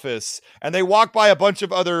veterinarian's office, and they walk by a bunch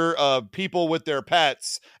of other people with their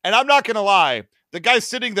pets. And I'm not going to lie, the guy's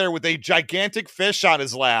sitting there with a gigantic fish on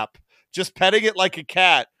his lap, just petting it like a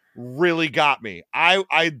cat, really got me.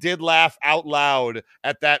 I did laugh out loud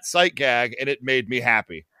at that sight gag, and it made me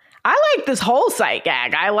happy. I like this whole sight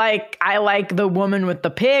gag. I like the woman with the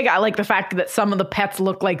pig. I like the fact that some of the pets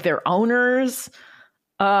look like their owners.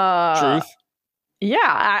 Truth.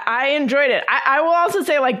 Yeah, I enjoyed it. I will also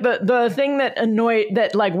say, like, the thing that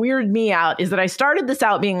weirded me out is that I started this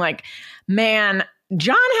out being like, man,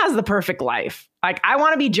 John has the perfect life. Like, I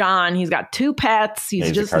want to be John. He's got 2 pets.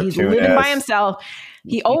 He's living by himself.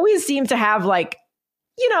 He always seems to have, like,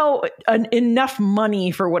 you know, enough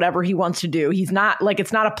money for whatever he wants to do. He's not like,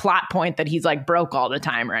 it's not a plot point that he's like broke all the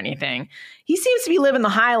time or anything. He seems to be living the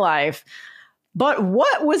high life. But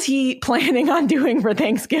what was he planning on doing for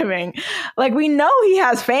Thanksgiving? Like, we know he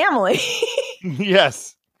has family.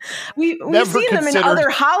 Yes. We've seen them in other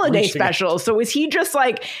holiday specials. So is he just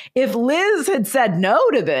like, if Liz had said no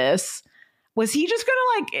to this, was he just going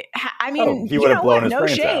to, like, I mean, he would have blown his no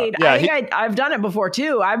brains shade. out. Yeah, I've done it before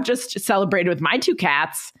too. I've just celebrated with my 2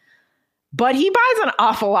 cats, but he buys an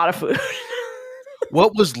awful lot of food.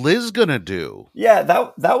 What was Liz going to do? Yeah,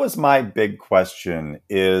 that was my big question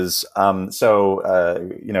is, John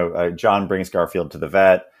brings Garfield to the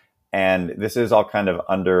vet, and this is all kind of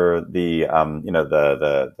under the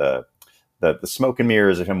smoke and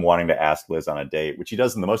mirrors of him wanting to ask Liz on a date, which he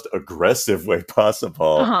does in the most aggressive way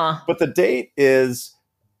possible. Uh-huh. But the date is,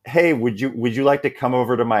 hey, would you like to come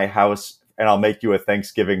over to my house and I'll make you a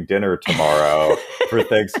Thanksgiving dinner tomorrow for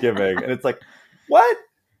Thanksgiving? And it's like, what?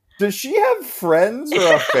 Does she have friends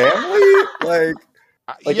or a family? I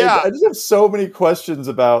just have so many questions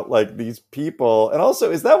about, like, these people. And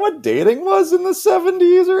also, is that what dating was in the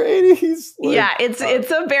 70s or 80s? Like, yeah, it's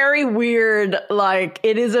a very weird, like,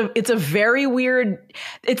 it's a very weird,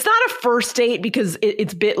 it's not a first date because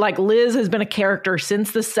it's bit like Liz has been a character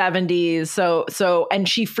since the 70s. So, and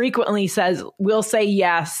she frequently says, we'll say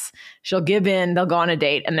yes, she'll give in, they'll go on a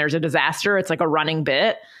date, and there's a disaster. It's like a running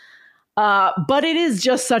bit. But it is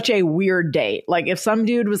just such a weird date. Like, if some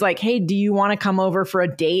dude was like, hey, do you want to come over for a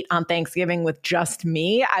date on Thanksgiving with just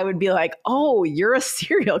me? I would be like, oh, you're a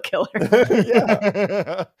serial killer.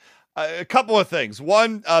 Yeah. A couple of things.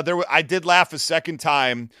 One, I did laugh a second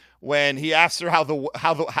time when he asked her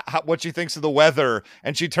what she thinks of the weather,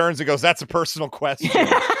 and she turns and goes, "That's a personal question."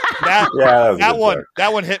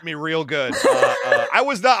 That one hit me real good. I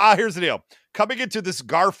was not. Here's the deal. Coming into this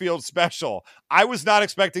Garfield special, I was not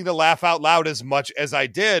expecting to laugh out loud as much as I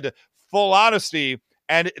did. Full honesty,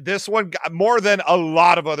 and this one got more than a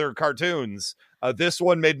lot of other cartoons. This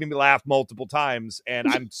one made me laugh multiple times, and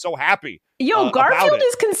I'm so happy. Garfield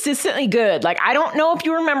is consistently good. Like, I don't know if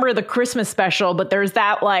you remember the Christmas special, but there's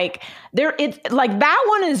that that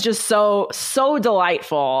one is just so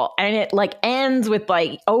delightful, and it like ends with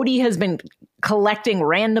like Odie has been collecting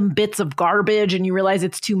random bits of garbage, and you realize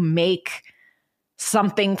it's to make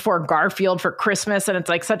something for Garfield for Christmas, and it's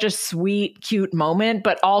like such a sweet, cute moment,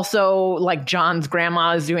 but also like John's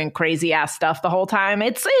grandma is doing crazy ass stuff the whole time.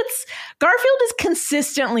 It's Garfield is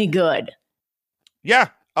consistently good. Yeah.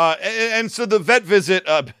 And so the vet visit,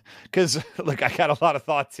 because look, I got a lot of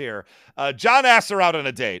thoughts here. John asks her out on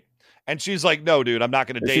a date, and she's like, "No, dude, I'm not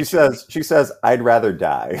going to date." She says, "I'd rather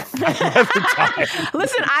die."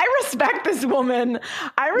 Listen, I respect this woman.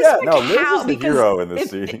 I respect Liz is the hero in this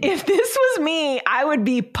scene. If this was me, I would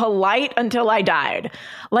be polite until I died.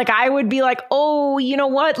 Like, I would be like, "Oh, you know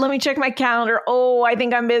what? Let me check my calendar. Oh, I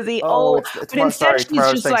think I'm busy. But instead she's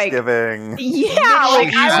just like, Thanksgiving. Yeah, like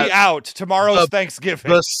easy out. Tomorrow's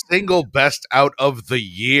Thanksgiving. The single best out of the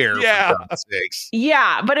year. Yeah. For God's sakes.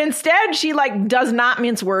 Yeah, but instead she like does not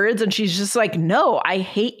mince words, and she's just like, "No, I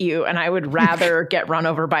hate you, and I would rather get run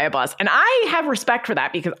over by a bus." And I have respect for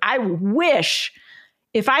that, because I wish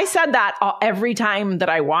if I said that every time that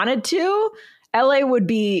I wanted to, LA would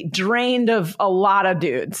be drained of a lot of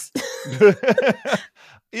dudes.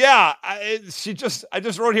 Yeah, I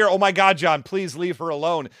just wrote here, oh my God, John, please leave her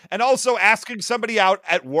alone. And also asking somebody out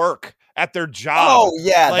at work, at their job. Oh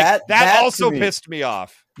yeah, like, that also to me, pissed me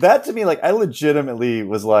off. That to me, like, I legitimately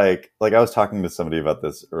was like I was talking to somebody about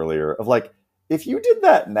this earlier, of like, if you did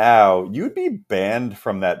that now, you'd be banned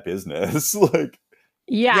from that business. Like,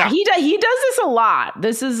 yeah, he does this a lot.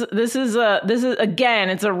 This is again,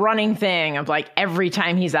 it's a running thing of like every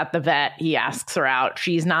time he's at the vet, he asks her out.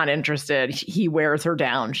 She's not interested. He wears her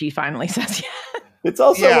down. She finally says yes. It's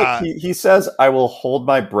also like he says, "I will hold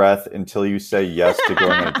my breath until you say yes to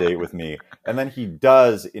going on a date with me," and then he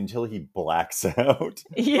does until he blacks out.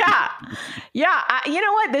 Yeah. You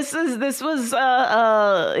know what? This was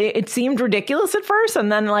it seemed ridiculous at first,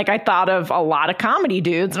 and then like I thought of a lot of comedy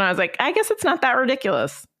dudes, and I was like, I guess it's not that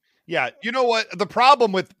ridiculous. Yeah, you know what? The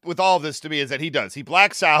problem with all of this to me is that he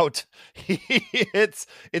blacks out.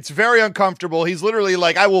 It's very uncomfortable. He's literally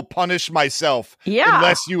like, I will punish myself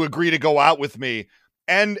unless you agree to go out with me.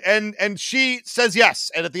 And she says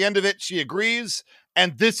yes. And at the end of it, she agrees.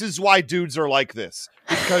 And this is why dudes are like this,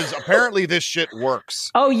 because apparently this shit works.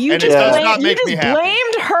 Oh, you just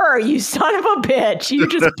blamed her, you son of a bitch. You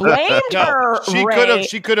just blamed her.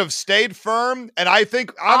 She could have stayed firm. And I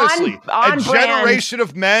think, honestly, a generation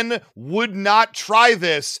of men would not try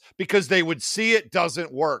this because they would see it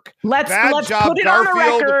doesn't work. Let's put it on the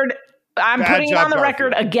record. I'm putting it on the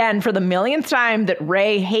record again for the millionth time that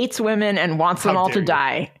Ray hates women and wants them all to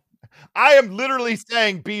die. I am literally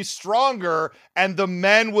saying be stronger, and the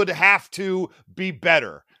men would have to be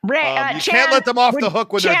better. Ray, you can't let them off the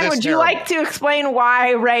hook when they're this would you like to explain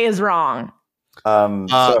why Ray is wrong? I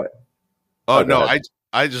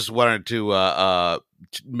just wanted to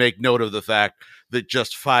make note of the fact that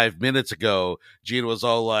just 5 minutes ago, Gina was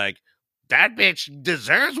all like, that bitch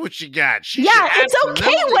deserves what she got. It's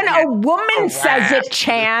okay when a woman says it,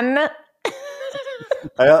 Chan.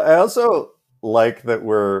 I also like that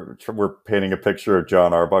we're painting a picture of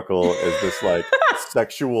John Arbuckle as this like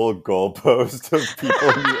sexual goalpost of people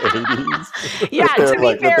in the 80s. Yeah, to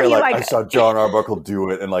be fair, I saw John Arbuckle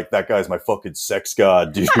do it, and like, that guy's my fucking sex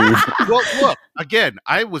god, dude. Well, look, again,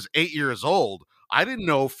 I was 8 years old. I didn't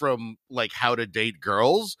know from like How to Date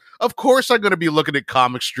Girls. Of course, I'm going to be looking at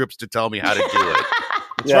comic strips to tell me how to do it.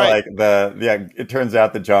 It turns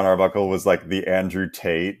out that John Arbuckle was like the Andrew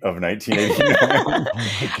Tate of 1989.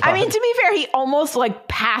 I mean, to be fair, he almost like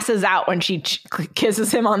passes out when she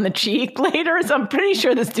kisses him on the cheek later. So I'm pretty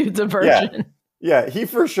sure this dude's a virgin. Yeah, he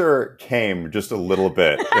for sure came just a little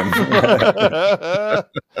bit.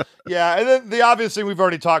 Yeah, and then the obvious thing we've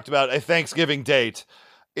already talked about, a Thanksgiving date,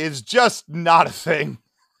 is just not a thing.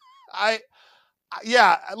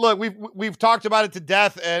 Look, we've talked about it to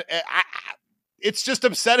death, and it's just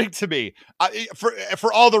upsetting to me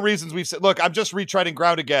for all the reasons we've said. Look, I'm just retreading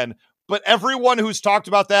ground again, but everyone who's talked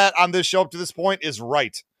about that on this show up to this point is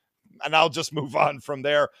right. And I'll just move on from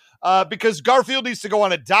there because Garfield needs to go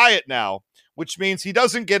on a diet now, which means he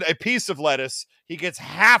doesn't get a piece of lettuce. He gets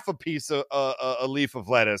half a piece of a leaf of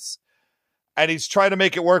lettuce, and he's trying to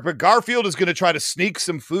make it work. But Garfield is going to try to sneak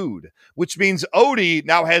some food, which means Odie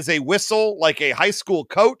now has a whistle like a high school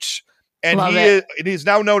coach. And he's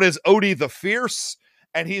now known as Odie the Fierce,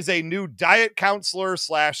 and he's a new diet counselor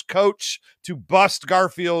 / coach to bust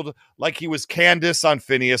Garfield like he was Candace on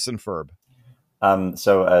Phineas and Ferb.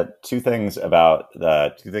 Two things about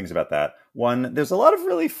that. One, there's a lot of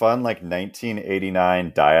really fun like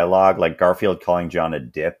 1989 dialogue, like Garfield calling John a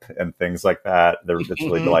dip and things like that. It's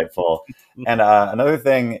really delightful. And another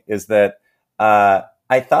thing is that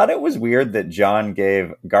I thought it was weird that John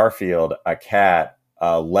gave Garfield a cat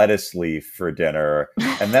lettuce leaf for dinner,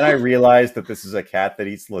 and then I realized that this is a cat that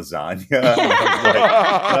eats lasagna. And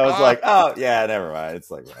I was like, oh yeah, never mind. It's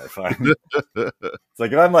like, right, fine. It's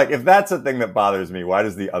like, if that's a thing that bothers me, why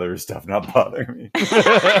does the other stuff not bother me?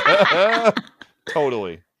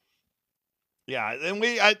 Totally. Yeah, and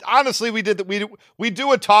we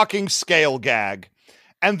do a talking scale gag.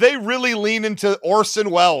 And they really lean into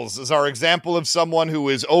Orson Welles as our example of someone who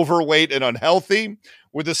is overweight and unhealthy,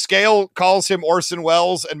 where the scale calls him Orson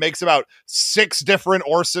Welles and makes about 6 different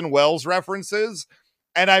Orson Welles references.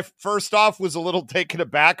 And I first off was a little taken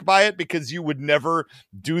aback by it because you would never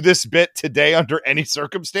do this bit today under any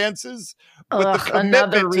circumstances. But the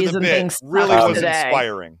commitment to the bit really was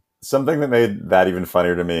inspiring. Something that made that even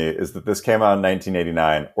funnier to me is that this came out in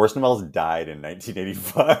 1989. Orson Welles died in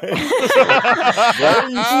 1985. Why are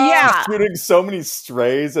you Yeah. shooting so many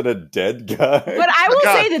strays at a dead guy? But I will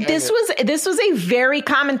God say that dang this was a very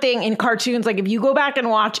common thing in cartoons. Like if you go back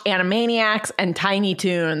and watch Animaniacs and Tiny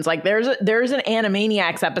Toons, like there's an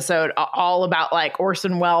Animaniacs episode all about like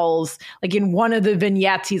Orson Welles. Like in one of the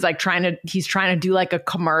vignettes, he's trying to do like a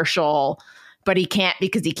commercial, but he can't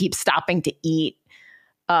because he keeps stopping to eat.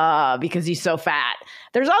 Because he's so fat.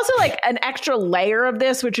 There's also like an extra layer of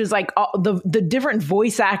this, which is like the different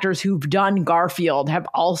voice actors who've done Garfield have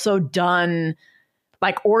also done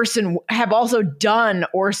Orson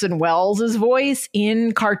Welles' voice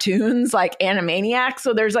in cartoons like Animaniacs.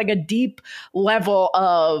 So there's like a deep level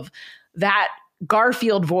of that.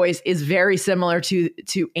 Garfield voice is very similar to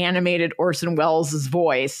animated Orson Welles'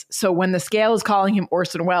 voice. So when the scale is calling him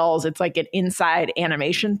Orson Welles, it's like an inside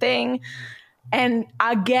animation thing. And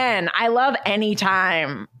again, I love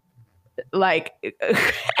anytime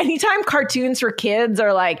cartoons for kids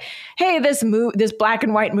are like, hey, this black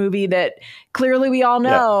and white movie that clearly we all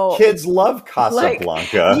know. Yeah, kids love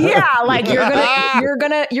Casablanca.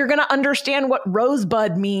 You're gonna understand what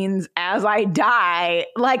Rosebud means as I die.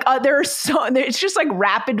 It's just like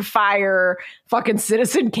rapid fire fucking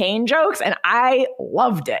Citizen Kane jokes, and I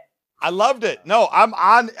loved it. I loved it. No,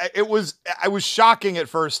 I was shocking at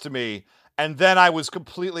first to me. And then I was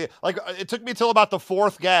completely it took me till about the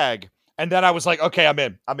fourth gag. And then I was like, okay, I'm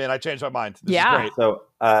in. I changed my mind. This is great.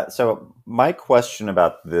 So my question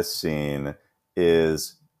about this scene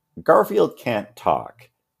is Garfield can't talk.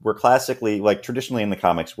 We're classically, traditionally in the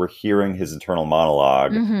comics, we're hearing his internal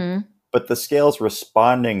monologue. Mm-hmm. But the scale's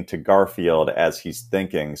responding to Garfield as he's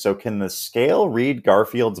thinking. So can the scale read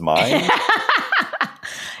Garfield's mind?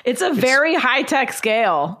 It's a very high-tech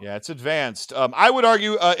scale. Yeah, it's advanced. I would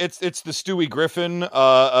argue it's the Stewie Griffin.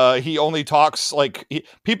 He only talks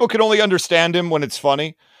people can only understand him when it's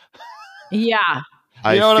funny. Yeah.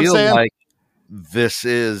 I feel like this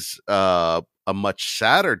is a much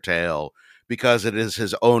sadder tale because it is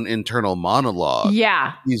his own internal monologue.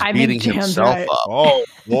 Yeah. He's beating himself up. Oh,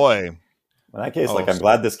 boy. In that case, I'm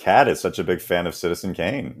glad this cat is such a big fan of Citizen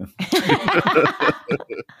Kane.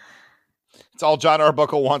 It's all John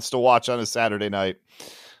Arbuckle wants to watch on a Saturday night.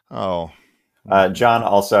 Oh. John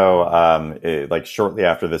also, shortly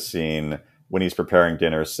after this scene, when he's preparing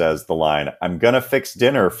dinner, says the line, "I'm going to fix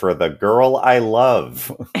dinner for the girl I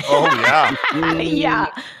love." Oh, yeah.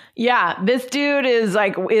 Yeah. Yeah. This dude is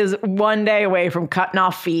one day away from cutting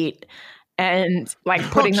off feet and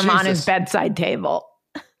putting them on his bedside table.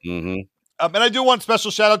 Mm-hmm. And I do want special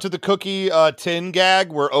shout out to the cookie tin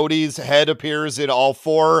gag where Odie's head appears in all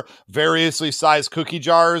four variously sized cookie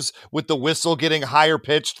jars with the whistle getting higher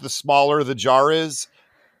pitched the smaller the jar is.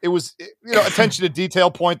 It was, attention to detail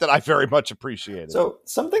point that I very much appreciated. So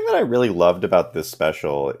something that I really loved about this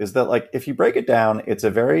special is that if you break it down, it's a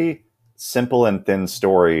very simple and thin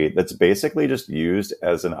story that's basically just used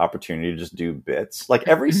as an opportunity to just do bits.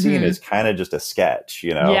 Every scene is kind of just a sketch,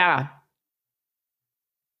 Yeah.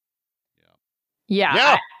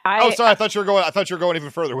 Yeah. Sorry. I thought you were going even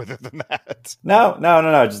further with it than that. No.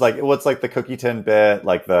 Just what's the cookie tin bit,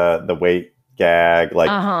 the weight gag,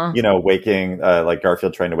 waking,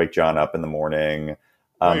 Garfield trying to wake John up in the morning.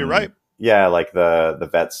 You're right. Yeah, the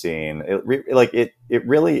vet scene. It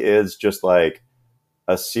really is just a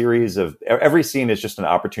series of every scene is just an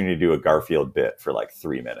opportunity to do a Garfield bit for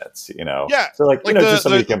 3 minutes. Yeah. So just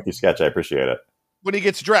somebody come through sketch. I appreciate it. When he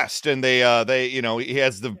gets dressed and they he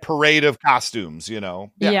has the parade of costumes,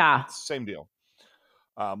 Yeah. Same deal.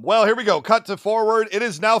 Well, here we go. Cut to forward. It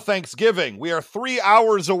is now Thanksgiving. We are 3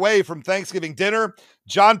 hours away from Thanksgiving dinner.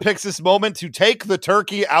 John picks this moment to take the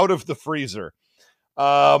turkey out of the freezer.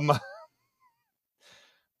 I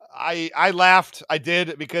laughed. I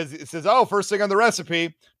did because it says, first thing on the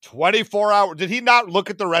recipe, 24 hours. Did he not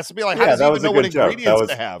look at the recipe? How does he even know what ingredients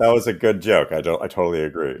to have? That was a good joke. I totally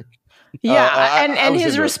agree. Yeah, and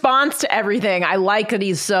his response to everything, I like that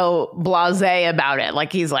he's so blasé about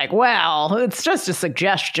it. He's well, it's just a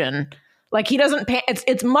suggestion. He doesn't.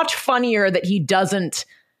 It's much funnier that he doesn't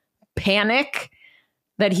panic.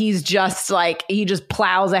 That he's just he just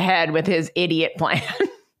plows ahead with his idiot plan.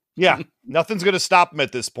 Yeah, nothing's going to stop him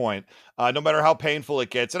at this point, no matter how painful it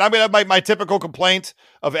gets. And I mean, my typical complaint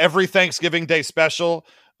of every Thanksgiving Day special.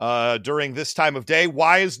 During this time of day,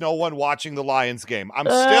 why is no one watching the Lions game? I'm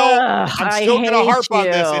still going to harp on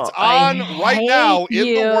this. It's on right now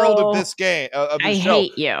in the world of this game. I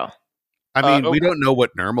hate you. I mean, we don't know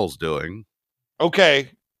what Nermal's doing. Okay,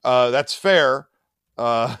 that's fair.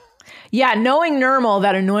 Yeah, knowing Nermal,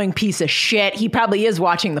 that annoying piece of shit, he probably is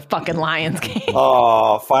watching the fucking Lions game.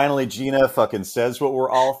 Oh, finally Gina fucking says what we're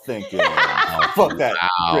all thinking. Fuck that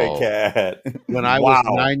gray cat. When I was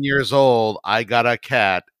 9 years old, I got a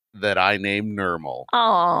cat that I named Nermal.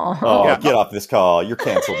 Oh, yeah. Get off this call. You're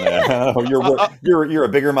canceled now. You're a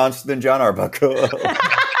bigger monster than John Arbuckle.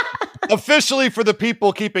 Officially, for the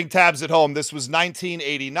people keeping tabs at home, this was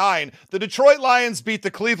 1989. The Detroit Lions beat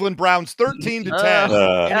the Cleveland Browns 13-10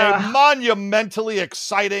 in a monumentally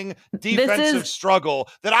exciting defensive struggle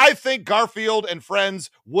that I think Garfield and friends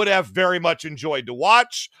would have very much enjoyed to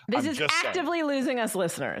watch. This is actively losing us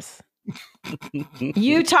listeners.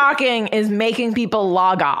 You talking is making people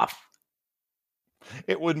log off.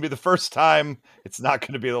 It wouldn't be the first time. It's not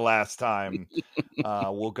going to be the last time.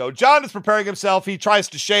 We'll go. John is preparing himself. He tries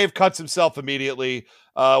to shave, cuts himself immediately.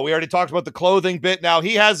 We already talked about the clothing bit. Now,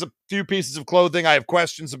 he has a few pieces of clothing I have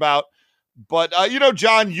questions about. But,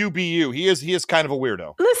 John, you be you. He is kind of a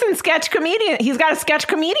weirdo. Listen, sketch comedian. He's got a sketch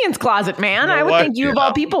comedian's closet, man. You know I would what? think you of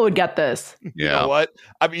all people would get this. Yeah. You know what?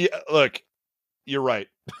 I mean, look, you're right.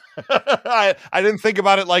 I didn't think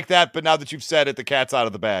about it like that, but now that you've said it, the cat's out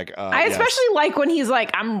of the bag. I especially like when he's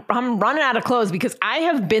like, I'm running out of clothes, because I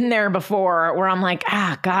have been there before where I'm like,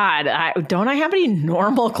 God, don't I have any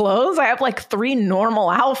normal clothes? I have like 3 normal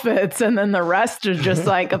outfits, and then the rest is just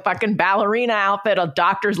like a fucking ballerina outfit, a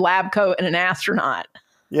doctor's lab coat, and an astronaut.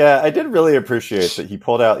 Yeah, I did really appreciate that he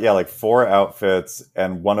pulled out, like 4 outfits,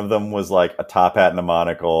 and one of them was like a top hat and a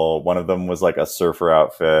monocle. One of them was like a surfer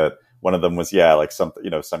outfit. One of them was, like some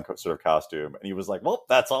sort of costume. And he was like, well,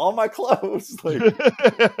 that's all my clothes. Like,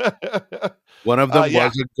 one of them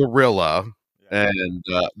was a gorilla. And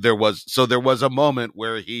there was a moment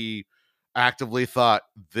where he actively thought,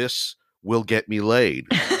 this will get me laid.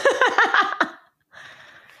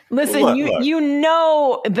 Listen, look. you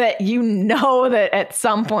know that at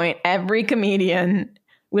some point, every comedian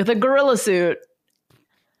with a gorilla suit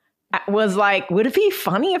was like, would it be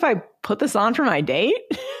funny if I put this on for my date?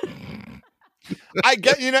 I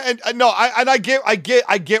get,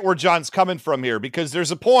 I get where John's coming from here, because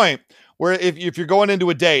there's a point where if you're going into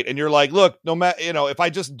a date and you're like, look, no matter, if I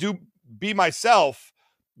just be myself,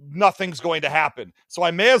 nothing's going to happen. So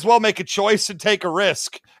I may as well make a choice and take a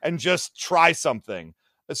risk and just try something.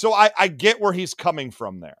 So I get where he's coming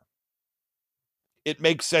from there. It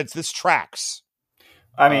makes sense. This tracks.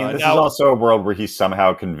 I mean, this is also a world where he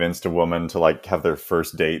somehow convinced a woman to like have their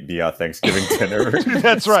first date be on Thanksgiving dinner.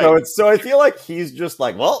 That's right. So I feel like he's just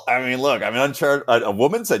like, well, I mean, look, I'm in uncharted. A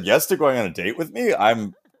woman said yes to going on a date with me.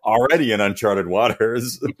 I'm already in uncharted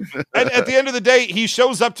waters. And at the end of the day, he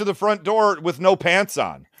shows up to the front door with no pants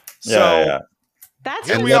on. So yeah.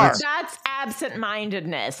 That's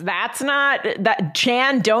absent-mindedness. That's not that.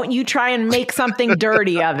 Chan, don't you try and make something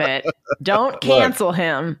dirty of it. Don't cancel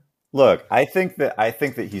him. Look, I think that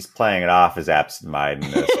he's playing it off as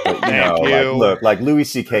absent-mindedness. But, like Louis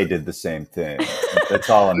C.K. did the same thing. That's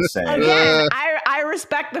all I'm saying. Again, I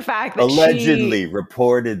respect the fact that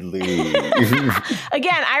reportedly.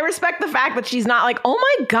 Again, I respect the fact that she's not like, oh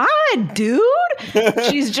my God, dude.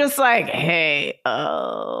 She's just like, hey,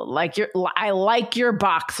 I like your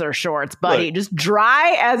boxer shorts, buddy. Look, just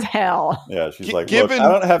dry as hell. Yeah, she's like, look, I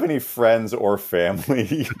don't have any friends or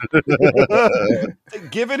family.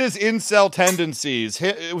 Given his incel tendencies,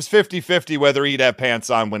 it was 50-50 whether he'd have pants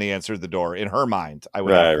on when he answered the door. In her mind, I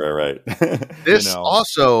would. Right. This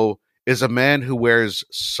also is a man who wears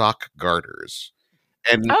sock garters,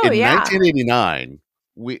 and in 1989,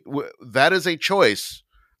 that is a choice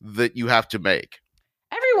that you have to make.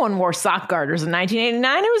 Everyone wore sock garters in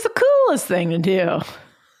 1989. It was the coolest thing to do.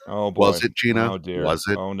 Oh boy. Was it, Gina? Oh dear. Was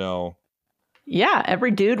it? Oh no. Yeah,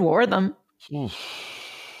 every dude wore them.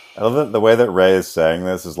 I love that the way that Ray is saying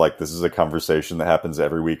this is like, this is a conversation that happens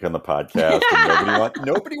every week on the podcast, and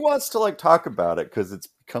nobody wants to like talk about it because it's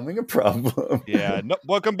becoming a problem. Yeah.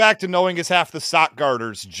 Welcome back to Knowing Is Half the Sock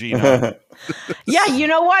Garters, Gina. Yeah, you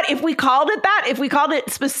know what? If we called it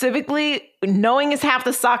specifically Knowing Is Half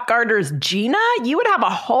the Sock Garters, Gina, you would have a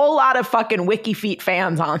whole lot of fucking WikiFeet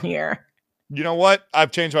fans on here. You know what?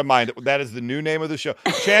 I've changed my mind. That is the new name of the show.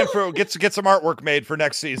 Chanfro, get some artwork made for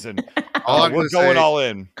next season. We're going all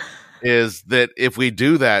in. Is that if we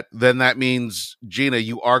do that, then that means, Gina,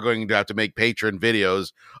 you are going to have to make Patreon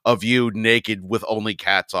videos of you naked with only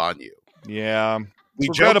cats on you. Yeah. We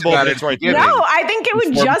joked about it right there. No, I think it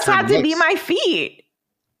would just have to be my feet.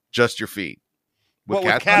 Just your feet. With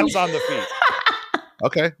cats on the feet.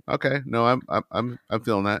 Okay. No, I'm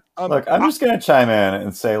feeling that. Look, I'm just gonna chime in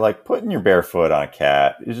and say, like, putting your bare foot on a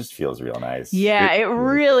cat, it just feels real nice. Yeah, it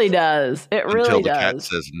really does. It really Until does. the cat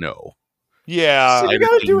says no. Yeah. So you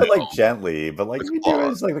gotta do it like gently, but like you do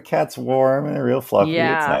it, it's like the cat's warm and real fluffy.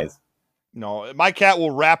 Yeah. It's nice. No, my cat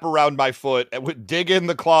will wrap around my foot and would dig in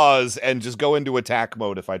the claws and just go into attack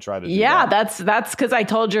mode if I try to do Yeah, that. that's because I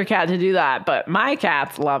told your cat to do that, but my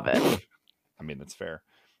cats love it. I mean, that's fair.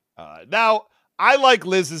 Now, I like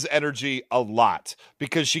Liz's energy a lot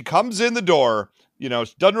because she comes in the door, she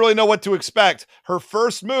doesn't really know what to expect. Her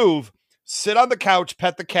first move, sit on the couch,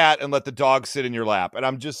 pet the cat, and let the dog sit in your lap. And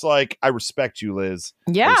I'm just like, I respect you, Liz.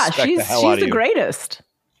 Yeah, she's the greatest.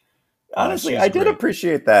 Honestly, I did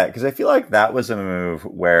appreciate that because I feel like that was a move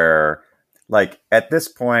where, like, at this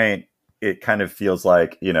point, it kind of feels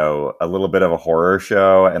like, a little bit of a horror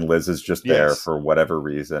show and Liz is just there for whatever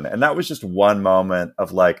reason. And that was just one moment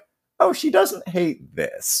of like, oh, she doesn't hate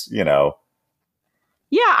this, Yeah,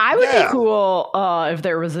 I would be cool if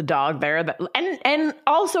there was a dog there. And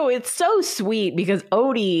also, it's so sweet because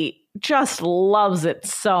Odie just loves it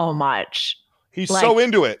so much. He's so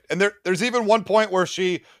into it. And there's even one point where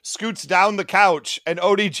she scoots down the couch and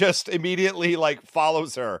Odie just immediately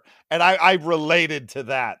follows her. And I related to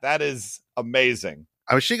that. That is amazing.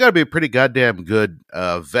 I mean, she got to be a pretty goddamn good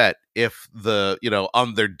vet if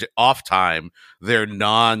on their off time, their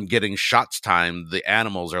non-getting shots time, the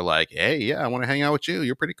animals are like, hey, yeah, I want to hang out with you.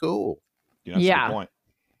 You're pretty cool. That's a good point.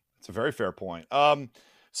 It's a very fair point.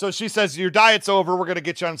 So she says, your diet's over. We're going to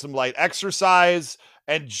get you on some light exercise.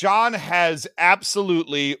 And John has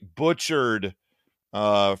absolutely butchered,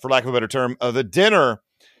 for lack of a better term, the dinner.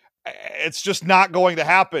 It's just not going to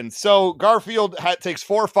happen. So Garfield takes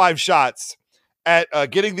 4 or 5 shots at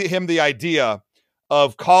getting him the idea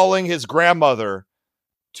of calling his grandmother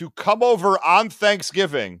to come over on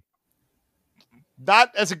Thanksgiving, not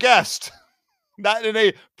as a guest, not in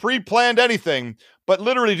a pre-planned anything, but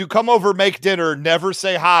literally to come over, make dinner, never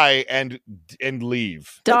say hi, and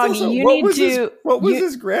leave. Dog, what was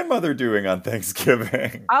his grandmother doing on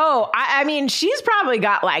Thanksgiving? Oh, I mean, she's probably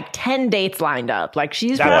got 10 dates lined up.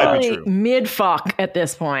 She's probably mid-fuck at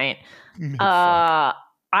this point.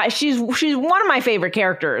 She's one of my favorite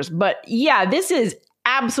characters, but yeah, this is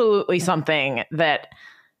absolutely something that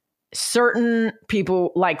certain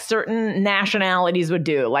people, certain nationalities would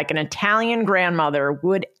do. Like an Italian grandmother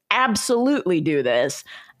would absolutely do this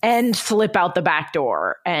and slip out the back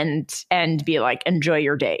door and be like, enjoy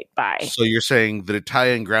your date. Bye. So you're saying that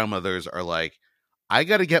Italian grandmothers are like, I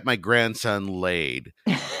got to get my grandson laid.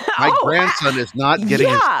 My grandson is not getting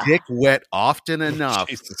his dick wet often enough.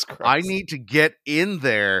 I need to get in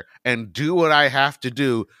there and do what I have to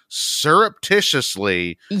do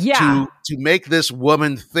surreptitiously to make this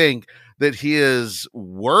woman think that he is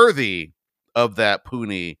worthy of that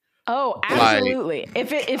poonie. Oh, absolutely.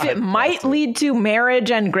 If it might lead to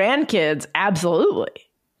marriage and grandkids, absolutely.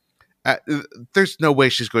 There's no way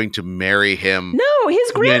she's going to marry him. No,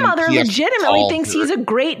 his grandmother legitimately thinks he's a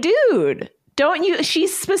great dude. Don't you? She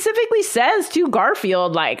specifically says to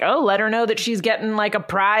Garfield, let her know that she's getting a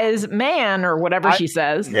prize man or whatever she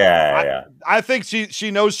says. Yeah. I think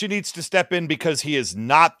she knows she needs to step in because he is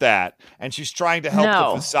not that. And she's trying to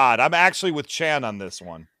help the facade. I'm actually with Chan on this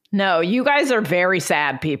one. No, you guys are very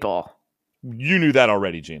sad people. You knew that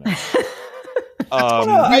already, Gina. We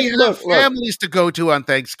have families to go to on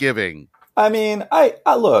Thanksgiving. I mean, I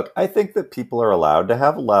look, I think that people are allowed to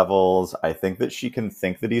have levels. I think that she can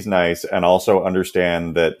think that he's nice and also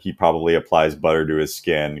understand that he probably applies butter to his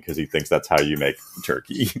skin because he thinks that's how you make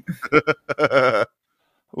turkey.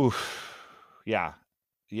 Oof. Yeah.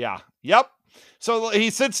 Yep. So he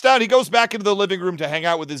sits down. He goes back into the living room to hang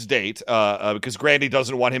out with his date because Grandy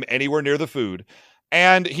doesn't want him anywhere near the food.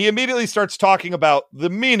 And he immediately starts talking about the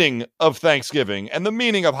meaning of Thanksgiving and the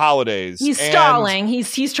meaning of holidays. He's stalling.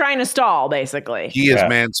 He's trying to stall, basically. He is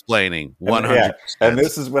mansplaining, 100%. And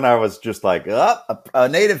this is when I was just like, a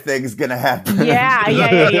native thing's going to happen. Yeah.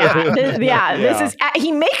 This is.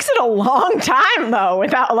 He makes it a long time, though,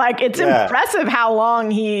 without, it's impressive how long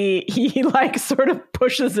he sort of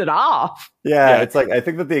pushes it off. Yeah, it's I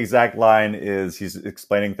think that the exact line is he's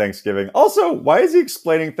explaining Thanksgiving. Also, why is he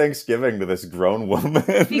explaining Thanksgiving to this grown woman?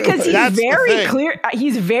 Because he's very clear.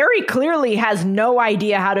 He's very clearly has no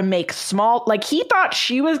idea how to make small. He thought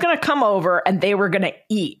she was going to come over and they were going to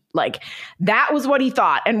eat. That was what he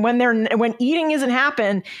thought. And when eating isn't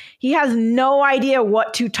happen, he has no idea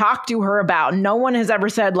what to talk to her about. No one has ever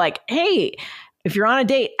said hey, If you're on a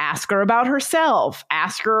date, ask her about herself.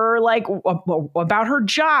 Ask her like about her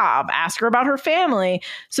job. Ask her about her family.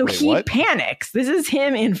 So Wait, he what? panics. This is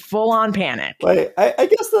him in full on panic. Like, I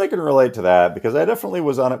guess that I can relate to that because I definitely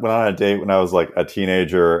went on a date when I was like a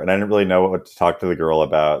teenager and I didn't really know what to talk to the girl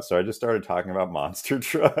about. So I just started talking about monster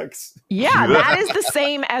trucks. Yeah, that is the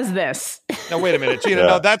same as this. Now, wait a minute, Gina. Yeah.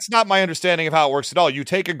 No, that's not my understanding of how it works at all. You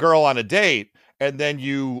take a girl on a date and then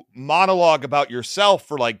you monologue about yourself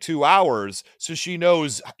for like 2 hours so she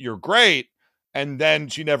knows you're great, and then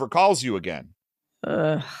she never calls you again.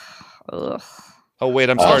 Ugh. Oh, wait,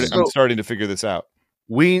 I'm starting to figure this out.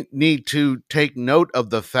 We need to take note of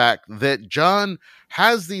the fact that John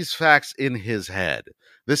has these facts in his head.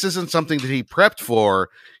 This isn't something that he prepped for.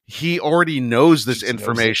 He already knows this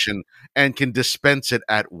information and can dispense it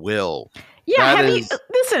at will. Yeah, have you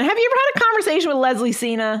ever had a conversation with Leslie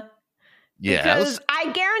Cena? Yes. Because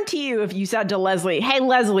I guarantee you, if you said to Leslie, hey,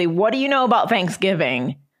 Leslie, what do you know about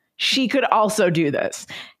Thanksgiving? She could also do this.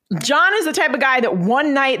 John is the type of guy that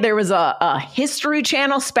one night there was a History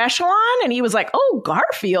Channel special on and he was like, oh,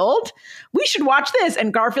 Garfield, we should watch this.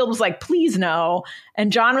 And Garfield was like, please no.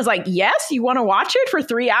 And John was like, yes, you want to watch it for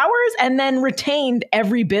 3 hours? And then retained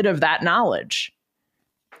every bit of that knowledge.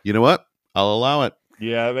 You know what? I'll allow it.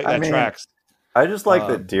 Yeah, that tracks. I just like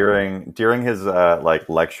that during his like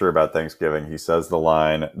lecture about Thanksgiving, he says the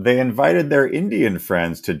line, they invited their Indian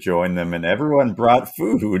friends to join them and everyone brought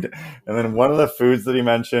food. And then one of the foods that he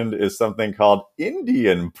mentioned is something called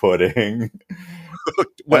Indian pudding.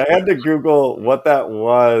 And I had to Google what that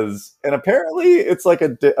was. And apparently it's like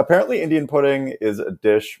apparently Indian pudding is a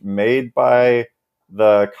dish made by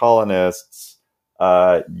the colonists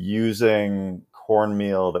using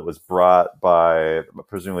cornmeal that was brought by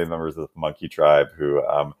presumably members of the Monkey tribe who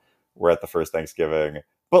were at the first Thanksgiving.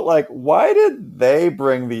 But like, why did they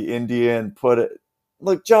bring the Indian pudding?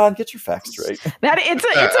 Look, John, get your facts straight.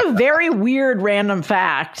 It's a very weird random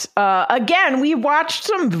fact. Again, we watched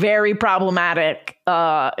some very problematic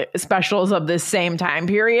specials of this same time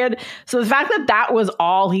period. So the fact that was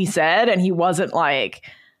all he said and he wasn't like,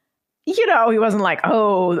 he wasn't like,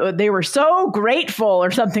 oh, they were so grateful or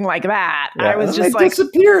something like that. Yeah, I was just they like,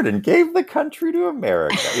 disappeared and gave the country to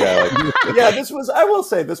America. Yeah, I will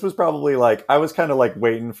say this was probably like, I was kind of like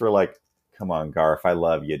waiting for like, come on, Garf, I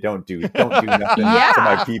love you. Don't do nothing to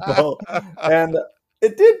my people. And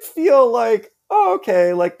it did feel like, oh,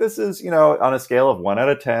 okay, like this is, on a scale of 1 out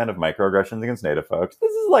of 10 of microaggressions against Native folks,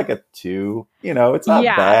 this is like a 2. It's not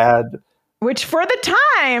bad. Which for the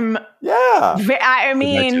time, yeah. I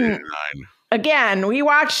mean, again, we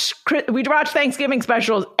watch Thanksgiving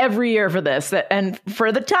specials every year for this, and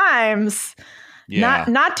for the times,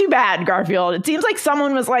 not too bad, Garfield. It seems like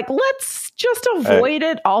someone was like, let's just avoid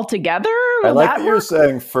it altogether. I like that you're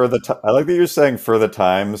saying for the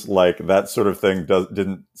times, like that sort of thing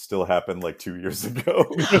didn't still happen like 2 years ago.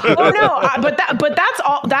 Oh no, but that's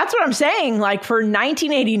all. That's what I'm saying. Like for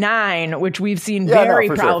 1989, which we've seen very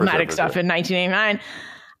problematic stuff in 1989.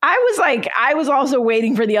 I was also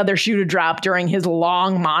waiting for the other shoe to drop during his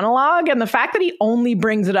long monologue. And the fact that he only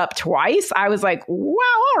brings it up twice, I was like, wow,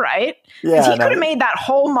 all right. Because he could have made that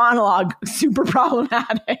whole monologue super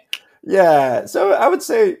problematic. Yeah. So I would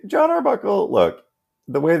say, John Arbuckle, look,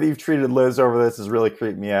 the way that you've treated Liz over this has really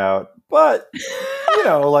creeped me out. But,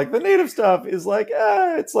 like the Native stuff is like,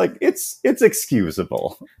 it's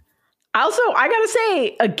excusable. Also, I gotta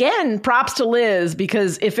say, again, props to Liz,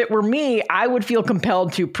 because if it were me, I would feel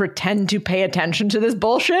compelled to pretend to pay attention to this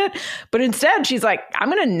bullshit. But instead, she's like, I'm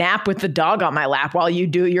gonna nap with the dog on my lap while you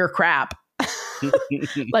do your crap.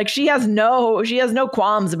 Like she has no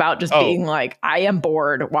qualms about just being like, I am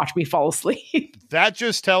bored, watch me fall asleep. That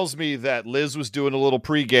just tells me that Liz was doing a little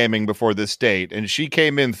pre-gaming before this date, and she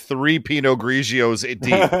came in 3 Pinot Grigios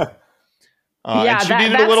deep. And she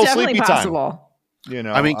needed a little sleepy time.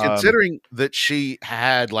 I mean, considering that she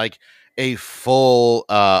had like a full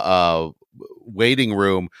waiting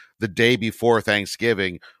room the day before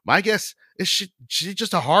Thanksgiving, my guess is she's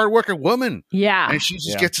just a hardworking woman. Yeah. And she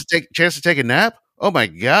just gets to take a chance to take a nap. Oh my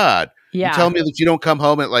God. Yeah. You tell me that you don't come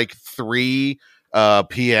home at like 3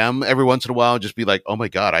 p.m. every once in a while and just be like, oh my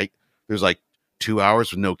God, there's like 2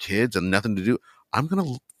 hours with no kids and nothing to do. I'm going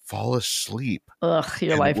to fall asleep. Ugh,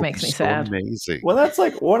 your life makes me sad. Amazing. Well, that's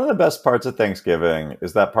like one of the best parts of Thanksgiving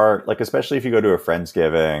is that part, like, especially if you go to a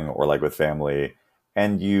Friendsgiving or like with family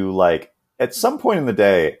and you like, at some point in the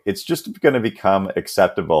day, it's just going to become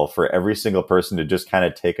acceptable for every single person to just kind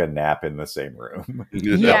of take a nap in the same room.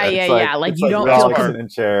 Yeah. Like you don't you're all feel sitting in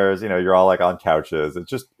chairs, you're all like on couches. It's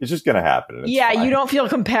just going to happen. It's fine. you don't feel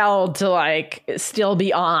compelled to like still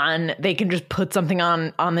be on. They can just put something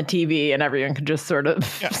on the TV and everyone can just sort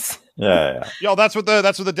of. Yeah. Yo, that's what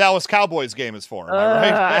the Dallas Cowboys game is for. Am I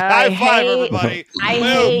right? High five, everybody. I Boom,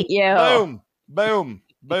 hate you. Boom, boom,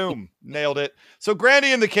 boom. Nailed it. So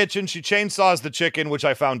Granny in the kitchen, she chainsaws the chicken, which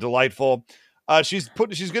I found delightful. She's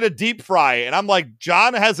gonna deep fry, and I'm like,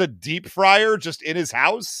 John has a deep fryer just in his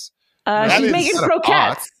house. She's making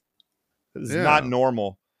croquettes. This is not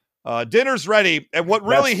normal. Dinner's ready, and what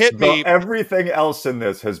really hit me, everything else in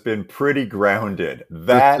this has been pretty grounded.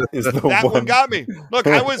 That is the one got me. Look,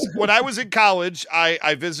 when I was in college,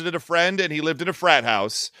 I visited a friend, and he lived in a frat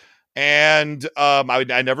house. And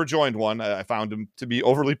I never joined one. I found him to be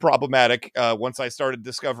overly problematic once I started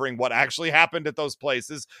discovering what actually happened at those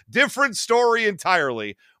places. Different story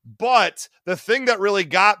entirely. But the thing that really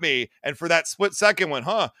got me, and for that split second went,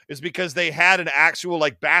 is because they had an actual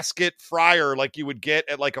like basket fryer like you would get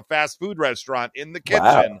at like a fast food restaurant in the kitchen.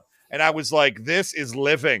 Wow. And I was like, this is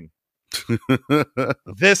living.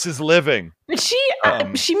 This is living. But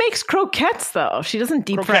she makes croquettes, though. She doesn't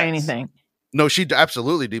deep fry anything. No, she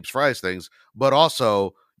absolutely deep fries things, but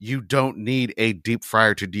also you don't need a deep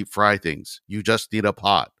fryer to deep fry things. You just need a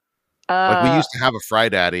pot. Like we used to have a Fry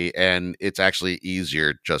Daddy, and it's actually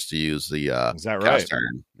easier just to use the is that cast right?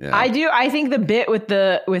 iron. Yeah. I do. I think the bit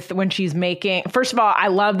with when she's making. First of all, I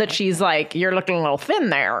love that she's like, "You're looking a little thin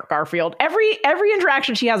there, Garfield." Every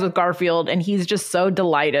interaction she has with Garfield, and he's just so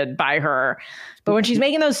delighted by her. But when she's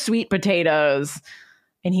making those sweet potatoes.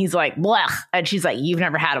 And he's like, blech. And she's like, you've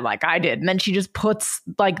never had them like I did. And then she just puts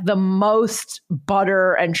like the most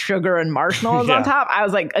butter and sugar and marshmallows on top. I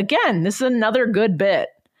was like, again, this is another good bit.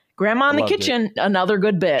 Grandma in the kitchen, another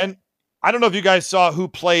good bit. And I don't know if you guys saw who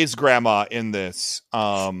plays Grandma in this.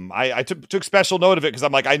 I took special note of it because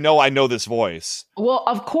I'm like, I know this voice. Well,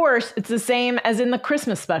 of course, it's the same as in the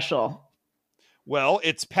Christmas special. Well,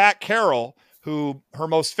 it's Pat Carroll, who her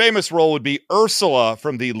most famous role would be Ursula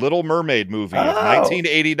from the Little Mermaid movie of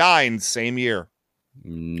 1989, same year.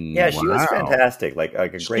 Yeah, she was fantastic. Like a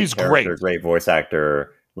great character, great voice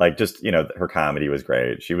actor. Like just, her comedy was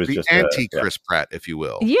great. She was the just anti-Chris Pratt, if you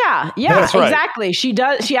will. Yeah, that's right. Exactly. She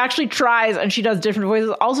actually tries and she does different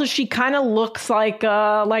voices. Also, she kind of looks like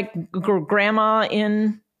grandma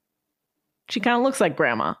she kind of looks like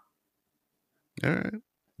grandma. All right.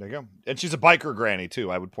 There you go. And she's a biker granny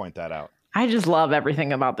too. I would point that out. I just love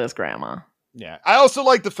everything about this grandma. Yeah. I also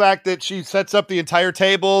like the fact that she sets up the entire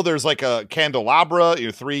table. There's like a candelabra,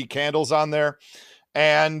 3 candles on there.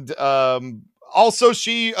 And also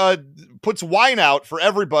she puts wine out for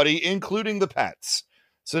everybody, including the pets.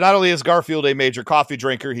 So not only is Garfield a major coffee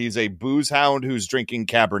drinker, he's a booze hound who's drinking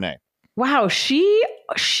Cabernet. Wow. She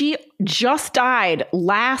just died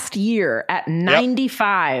last year at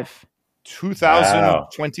 95.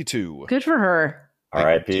 2022. Good for her.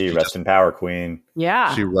 R.I.P. Rest in power, Queen.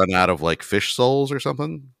 Yeah. She run out of like fish souls or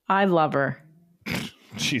something? I love her.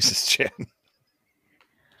 Jesus, Jen.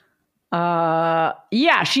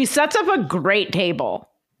 Yeah, she sets up a great table.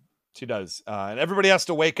 She does. And everybody has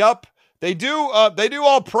to wake up. They do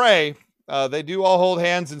all pray. They do all hold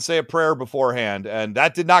hands and say a prayer beforehand. And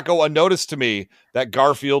that did not go unnoticed to me that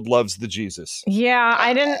Garfield loves the Jesus. Yeah,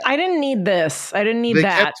 I didn't need this. I didn't need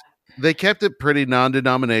that. They kept it pretty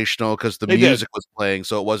non-denominational because the music was playing,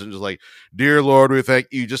 so it wasn't just like, "Dear Lord, we thank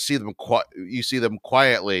you." You just see them. You see them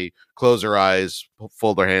quietly close their eyes,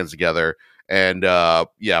 fold their hands together, and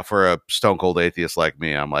for a stone cold atheist like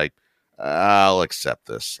me, I'm like, I'll accept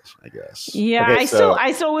this, I guess. Yeah, okay,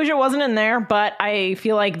 I still wish it wasn't in there, but I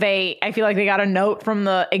feel like they got a note from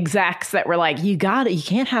the execs that were like, you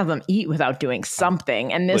can't have them eat without doing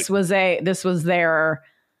something, and this was their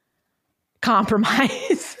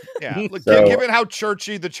compromise. Yeah, look, given how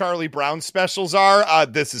churchy the Charlie Brown specials are,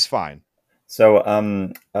 this is fine. So,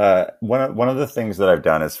 one of the things that I've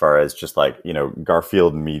done as far as just like,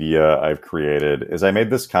 Garfield media I've created is I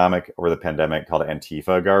made this comic over the pandemic called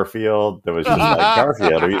Antifa Garfield that was just like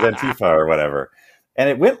Garfield or he's Antifa or whatever. And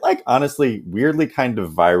it went like, honestly, weirdly kind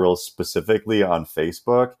of viral specifically on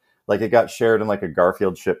Facebook. Like it got shared in like a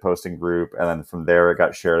Garfield shitposting group. And then from there it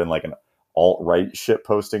got shared in like an alt-right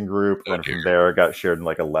shitposting group. And then from there it got shared in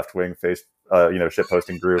like a left-wing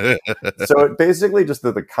shitposting group. So it basically just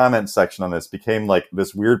the comment section on this became like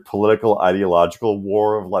this weird political ideological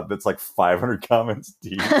war of like that's like 500 comments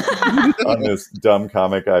deep on this dumb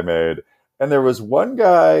comic I made. And there was one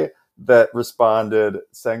guy that responded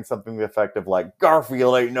saying something to the effect of like,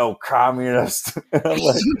 Garfield ain't no communist. And I'm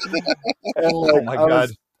like, Oh my God.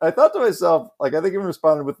 I thought to myself, like, I think he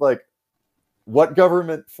responded with like, what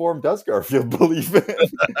government form does Garfield believe in?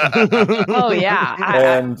 Oh yeah.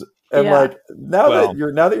 And Yeah. like now that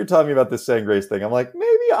you're telling me about this saying grace thing, I'm like,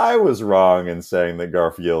 maybe I was wrong in saying that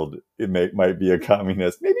Garfield might be a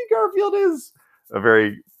communist. Maybe Garfield is a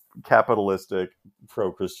very capitalistic,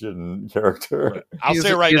 pro-Christian character. I'll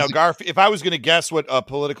say right now, Garfield. If I was going to guess what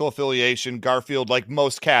political affiliation, Garfield, like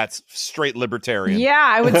most cats, straight libertarian. Yeah,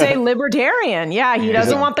 I would say libertarian. Yeah, he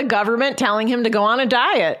doesn't want the government telling him to go on a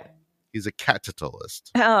diet. He's a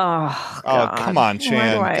capitalist. Oh, God. Come on,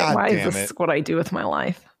 Chan. Why is this what I do with my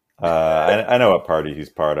life? I know what party he's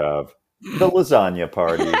part of. The lasagna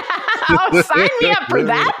party. Oh, sign me up for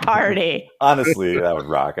that party. Honestly, that would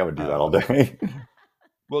rock. I would do that all day.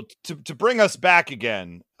 Well, to bring us back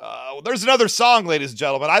again, there's another song, ladies and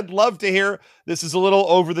gentlemen. I'd love to hear. This is a little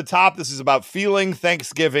over the top. This is about feeling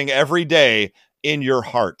Thanksgiving every day in your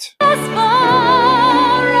heart.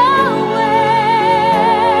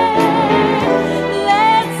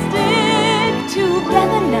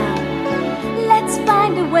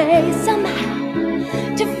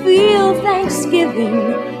 Somehow to feel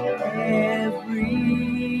Thanksgiving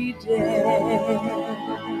every day.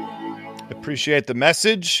 Appreciate the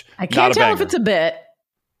message. I can't tell if it's a bit.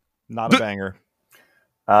 Not a banger.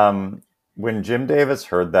 When Jim Davis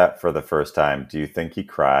heard that for the first time, do you think he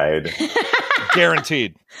cried?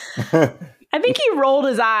 Guaranteed. I think he rolled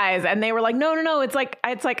his eyes and they were like, no, it's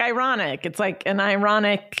like ironic. It's like an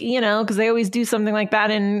ironic, because they always do something like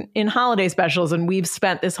that in holiday specials. And we've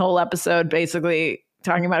spent this whole episode basically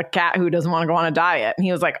talking about a cat who doesn't want to go on a diet. And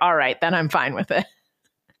he was like, all right, then I'm fine with it.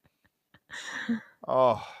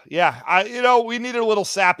 Oh, yeah. We needed a little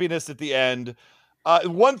sappiness at the end.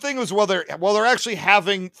 One thing was while they're actually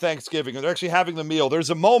having Thanksgiving and they're actually having the meal, there's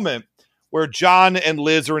a moment where John and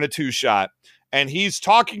Liz are in a 2-shot. And he's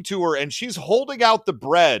talking to her and she's holding out the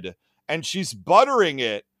bread and she's buttering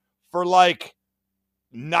it for like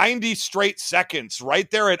 90 straight seconds right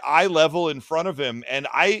there at eye level in front of him. And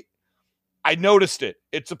I noticed it.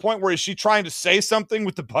 It's a point where is she trying to say something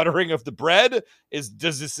with the buttering of the bread?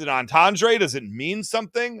 Does this an entendre? Does it mean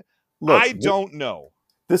something? Look, I don't know.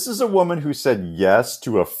 This is a woman who said yes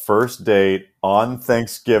to a first date on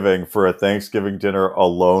Thanksgiving for a Thanksgiving dinner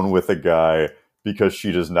alone with a guy because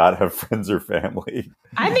she does not have friends or family.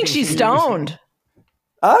 I think she's stoned.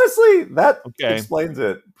 Honestly, that explains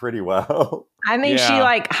it pretty well. I think she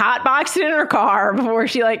hotboxed it in her car before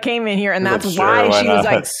she came in here. And that's why she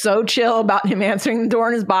was so chill about him answering the door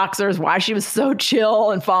in his boxers, why she was so chill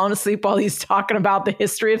and falling asleep while he's talking about the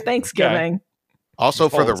history of Thanksgiving. Okay. Also,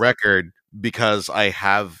 for the record, because I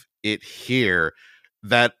have it here,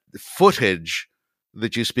 that footage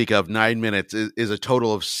that you speak of, 9 minutes, is a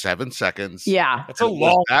total of 7 seconds. Yeah. That's a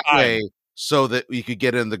long that time. way so that you could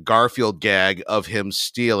get in the Garfield gag of him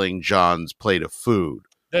stealing John's plate of food.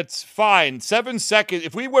 That's fine. 7 seconds.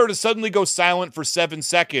 If we were to suddenly go silent for 7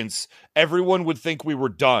 seconds, everyone would think we were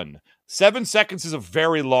done. 7 seconds is a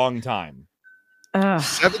very long time.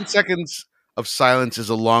 7 seconds of silence is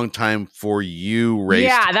a long time for you, Ray.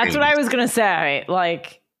 Yeah, that's what I was going to say.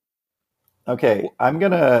 Okay, I'm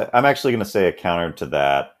actually gonna say a counter to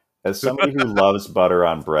that. As somebody who loves butter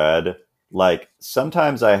on bread,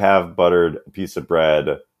 sometimes I have buttered a piece of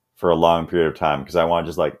bread for a long period of time because I want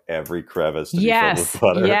just every crevice to be filled with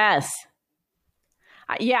butter. Yes.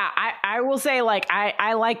 Yeah, I will say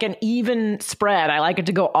I like an even spread. I like it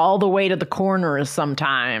to go all the way to the corners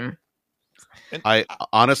sometime. I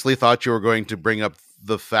honestly thought you were going to bring up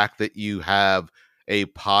the fact that you have a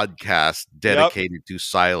podcast dedicated to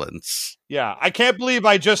silence. Yeah, I can't believe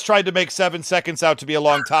I just tried to make 7 seconds out to be a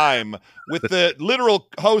long time with the literal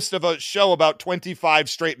host of a show about 25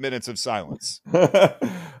 straight minutes of silence.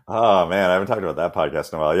 Oh, man, I haven't talked about that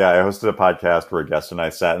podcast in a while. Yeah, I hosted a podcast where a guest and I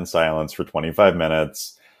sat in silence for 25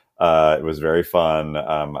 minutes. It was very fun.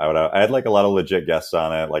 I had a lot of legit guests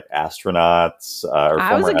on it, like astronauts.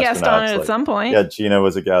 I was a guest on it at some point. Yeah, Gina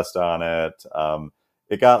was a guest on it.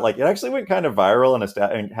 It got it actually went kind of viral and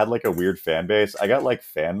had a weird fan base. I got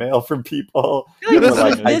fan mail from people.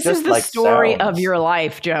 This is the story of your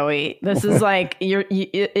life, Joey. This is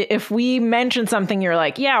if we mention something, you're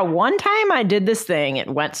like, yeah, one time I did this thing. It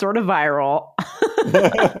went sort of viral.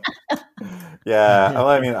 Yeah. Well,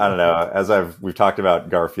 I mean, I don't know. We've talked about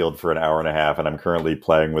Garfield for an hour and a half, and I'm currently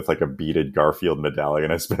playing with a beaded Garfield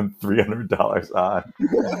medallion I spent $300 on.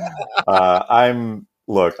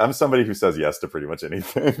 I'm somebody who says yes to pretty much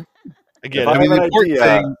anything. Again, if I I mean, have the an important idea,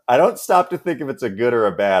 thing- I don't stop to think if it's a good or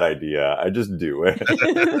a bad idea. I just do it.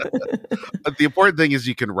 But the important thing is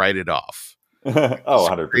you can write it off. Oh,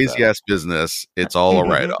 100%. Crazy ass business. It's all a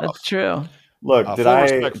write off. That's true. Look, full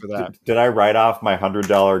respect for that. did I write off my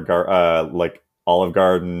 $100 like Olive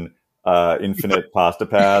Garden infinite pasta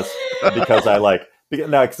pass because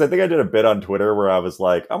because I think I did a bit on Twitter where I was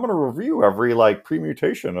like, I'm going to review every like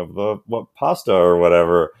permutation of what pasta or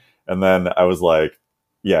whatever, and then I was like,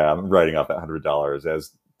 yeah, I'm writing off that $100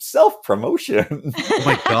 as self promotion. Oh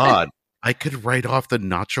my god, I could write off the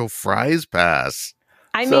nacho fries pass.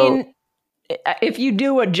 I mean, if you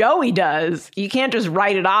do what Joey does, you can't just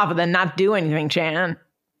write it off and then not do anything, Chan.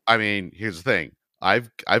 I mean, here's the thing. I've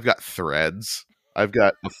got Threads. I've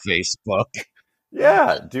got a Facebook.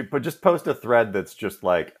 Yeah, dude, but just post a thread that's just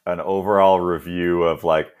like an overall review of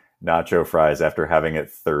like nacho fries after having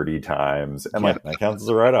it 30 times, and like that counts as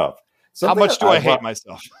a write off. How much do I hate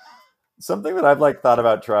myself? Something that I've like thought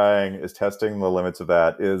about trying is testing the limits of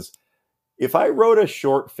that. Is if I wrote a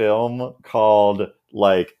short film called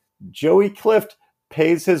like Joey Clift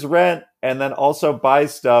pays his rent and then also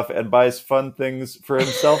buys stuff and buys fun things for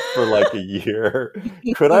himself for like a year,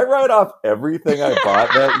 could I write off everything I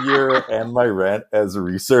bought that year and my rent as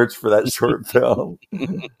research for that short film?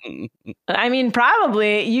 I mean,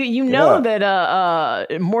 probably. You know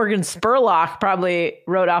that Morgan Spurlock probably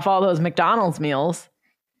wrote off all those McDonald's meals.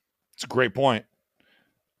 It's a great point.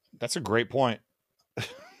 That's a great point.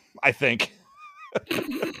 I think.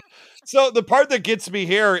 So the part that gets me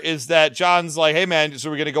here is that John's like, hey, man, so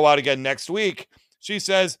we're going to go out again next week. She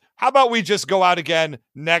says, how about we just go out again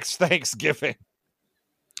next Thanksgiving?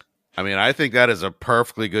 I mean, I think that is a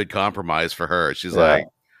perfectly good compromise for her. She's like,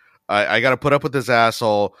 I got to put up with this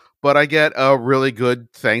asshole, but I get a really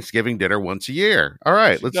good Thanksgiving dinner once a year. All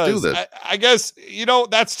right, let's do this. I guess,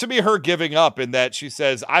 that's to me her giving up in that she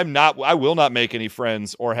says, I will not make any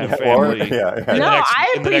friends or have family. No,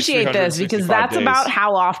 I appreciate this because that's about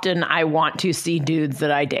how often I want to see dudes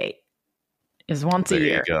that I date is once a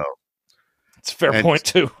year. There you go. It's a fair point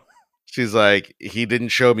too. She's like, he didn't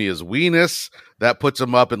show me his weenus. That puts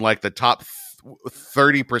him up in like the top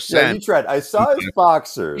 30%. Yeah, he tried. I saw his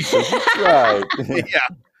boxers. So he tried. Yeah,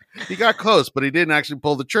 he got close, but he didn't actually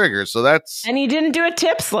pull the trigger. So that's... And he didn't do a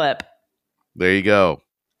tip slip. There you go.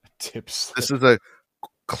 Tip slip. This is a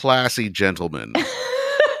classy gentleman.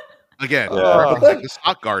 Again, the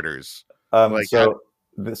sock garters.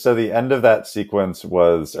 So the end of that sequence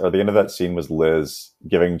the end of that scene was Liz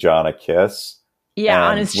giving John a kiss. Yeah,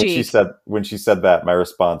 on his cheek. When she said that, my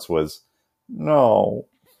response was, no.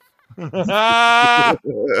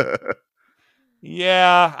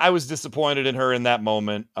 Yeah, I was disappointed in her in that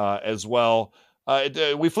moment as well.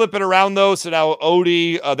 We flip it around though. So now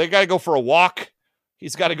Odie, they got to go for a walk.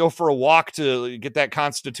 He's got to go for a walk to get that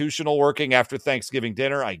constitutional working after Thanksgiving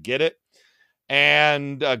dinner. I get it.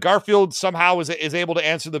 And Garfield somehow is able to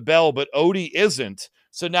answer the bell, but Odie isn't.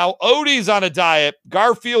 So now Odie's on a diet.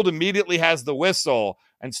 Garfield immediately has the whistle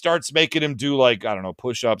and starts making him do like, I don't know,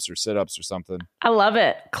 push-ups or sit-ups or something. I love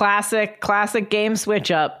it. Classic game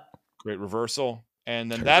switch up. Great reversal.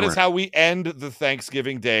 And then that is how we end the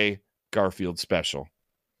Thanksgiving Day Garfield special.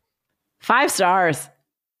 5 stars.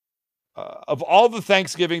 Of all the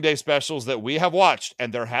Thanksgiving Day specials that we have watched,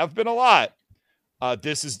 and there have been a lot,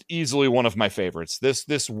 this is easily one of my favorites.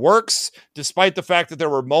 This works despite the fact that there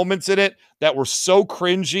were moments in it that were so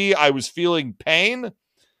cringy. I was feeling pain.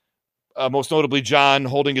 Most notably, John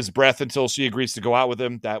holding his breath until she agrees to go out with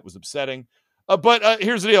him. That was upsetting. But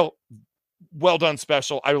here's the deal. Well done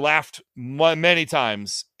special. I laughed many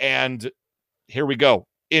times, and here we go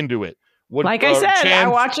into it. Like I said, I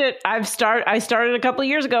watch it. I started a couple of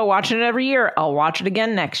years ago watching it every year. I'll watch it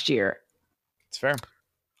again next year. It's fair.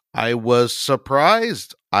 I was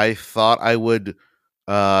surprised. I thought I would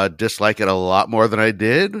dislike it a lot more than I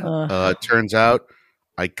did. Turns out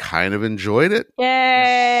I kind of enjoyed it.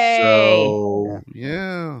 Yay! So,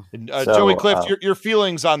 yeah. Joey Clift, your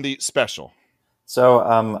feelings on the special. So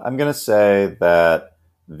I'm going to say that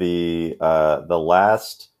the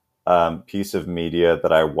last piece of media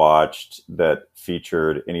that I watched that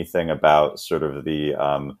featured anything about sort of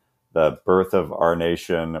the birth of our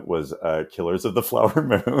nation was Killers of the Flower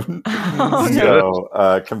Moon.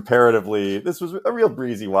 Comparatively, this was a real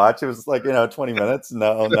breezy watch. It was like 20 minutes.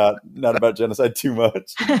 No, not about genocide too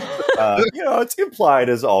much. It's implied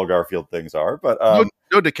as all Garfield things are, but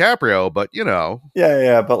no DiCaprio, but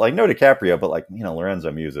yeah, but like no DiCaprio, but like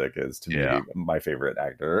Lorenzo Music is to me my favorite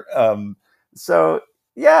actor. So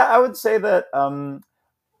yeah, I would say that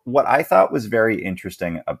what I thought was very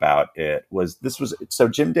interesting about it was so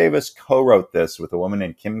Jim Davis co-wrote this with a woman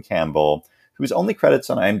named Kim Campbell, whose only credits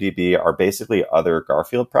on IMDb are basically other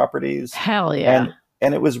Garfield properties. Hell yeah.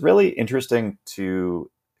 And it was really interesting to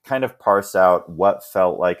kind of parse out what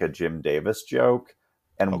felt like a Jim Davis joke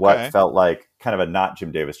and what felt like kind of a not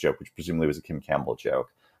Jim Davis joke, which presumably was a Kim Campbell joke.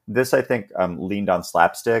 This, I think, leaned on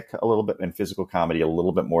slapstick a little bit and physical comedy a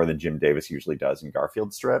little bit more than Jim Davis usually does in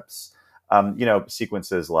Garfield strips.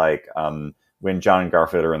 Sequences like when John and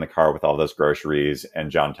Garfield are in the car with all those groceries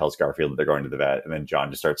and John tells Garfield that they're going to the vet, and then John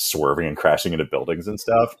just starts swerving and crashing into buildings and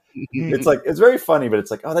stuff. It's very funny, but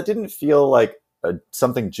it's like, oh, that didn't feel like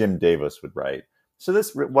something Jim Davis would write. So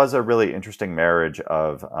this was a really interesting marriage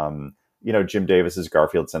of, Jim Davis's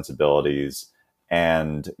Garfield sensibilities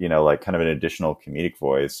and, kind of an additional comedic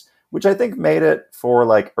voice, which I think made it for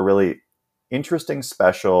like a really interesting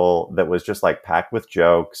special that was just like packed with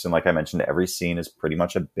jokes. And like I mentioned, every scene is pretty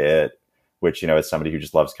much a bit, which, as somebody who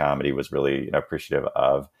just loves comedy was really appreciative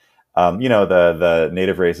of. The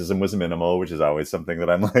native racism was minimal, which is always something that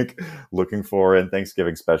I'm like looking for in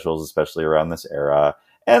Thanksgiving specials, especially around this era.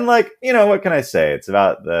 And like, what can I say? It's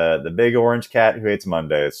about the big orange cat who hates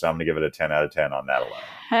Mondays. So I'm going to give it a 10 out of 10 on that alone.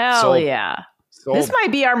 Hell yeah. This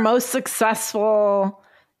might be our most successful,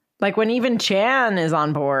 like when even Chan is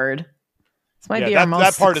on board. This might be our most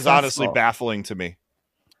that part successful. is honestly baffling to me.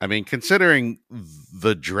 I mean, considering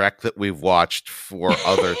the dreck that we've watched for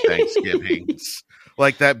other Thanksgivings,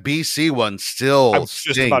 like that BC one still I was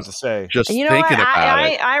just about to say. Just thinking about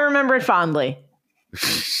it. I remember it fondly.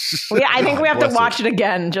 I think we have to watch it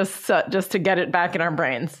again just to get it back in our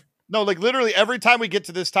brains. No, like literally every time we get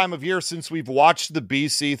to this time of year since we've watched the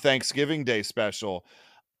BC Thanksgiving Day special,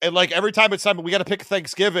 and like every time it's time we got to pick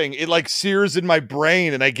Thanksgiving, it like sears in my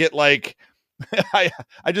brain and I get like I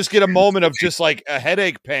just get a moment of just like a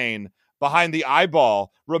headache pain behind the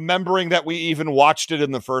eyeball, remembering that we even watched it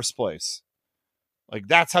in the first place. Like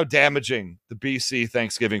that's how damaging the BC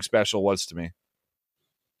Thanksgiving special was to me.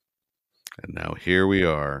 And now here we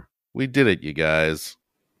are. We did it, you guys.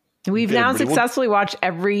 We've now successfully watched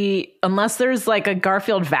unless there's like a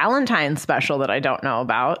Garfield Valentine special that I don't know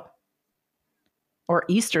about. Or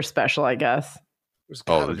Easter special, I guess. There's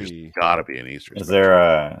gotta be an Easter special. Is there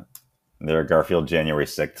a Garfield January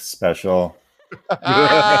 6th special?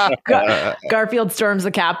 Garfield storms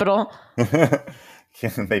the Capitol.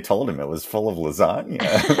 They told him it was full of lasagna.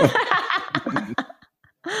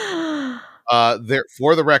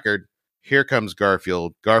 For the record, here comes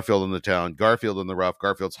Garfield. Garfield in the town. Garfield in the rough.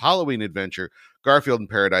 Garfield's Halloween adventure. Garfield in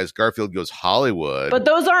paradise. Garfield goes Hollywood. But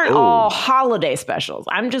those aren't all holiday specials.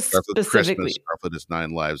 I'm just Garfield specifically. Christmas, Garfield is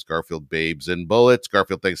 9 Lives. Garfield Babes and Bullets.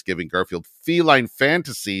 Garfield Thanksgiving. Garfield Feline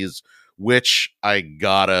Fantasies, which I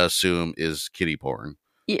gotta assume is kitty porn.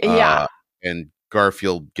 Yeah. And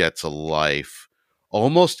Garfield Gets a Life.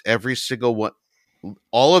 Almost every single one.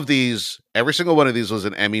 All of these, every single one of these was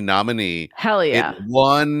an Emmy nominee. Hell yeah. It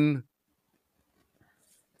won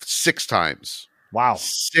 6 times. Wow.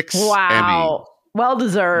 6 Wow. Well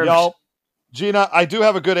deserved. Yo, Gina, I do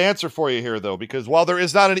have a good answer for you here though, because while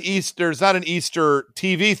there's not an Easter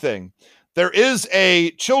TV thing, there is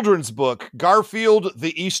a children's book, Garfield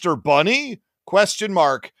the Easter Bunny ?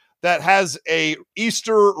 That has a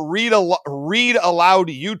Easter read aloud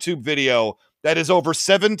YouTube video that is over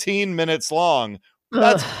 17 minutes long.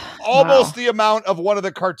 That's almost the amount of one of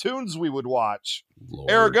the cartoons we would watch.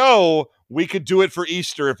 Lord. Ergo, we could do it for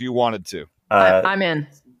Easter if you wanted to. I'm in.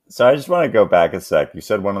 So I just want to go back a sec. You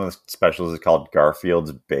said one of the specials is called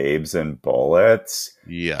Garfield's Babes and Bullets.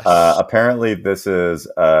 Yes. Apparently this is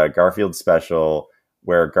a Garfield special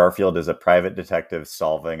where Garfield is a private detective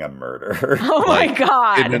solving a murder. Oh my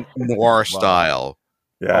God. In a noir style.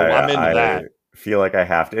 Yeah, I'm into that. Feel like I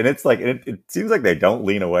have to. And it's like, it seems like they don't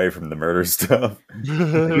lean away from the murder stuff. He's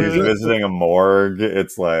visiting a morgue.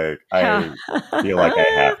 It's like, I feel like I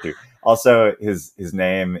have to. Also, his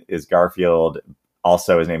name is Garfield.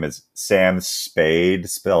 Also, his name is Sam Spade,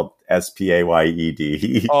 spelled Spayed.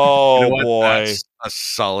 Oh, boy. boy. That's a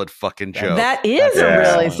solid fucking joke. That is a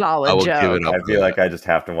really solid joke. I feel like I just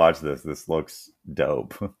have to watch this. This looks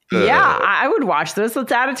dope. Yeah, I would watch this.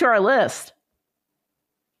 Let's add it to our list.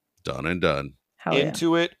 Done and done. Hell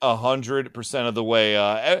Into it 100% of the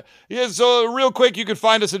way. So real quick, you can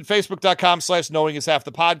find us at facebook.com/knowing is half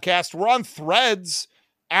the podcast. We're on Threads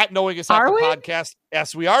at knowing is half the podcast.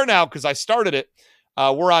 Yes, we are now because I started it.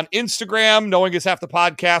 We're on Instagram, knowing is half the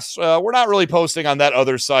podcast. We're not really posting on that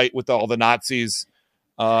other site with all the Nazis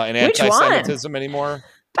and anti-Semitism anymore.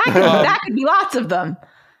 That could be lots of them.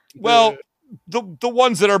 Well, the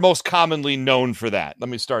ones that are most commonly known for that. Let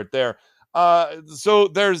me start there. So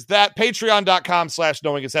there's that.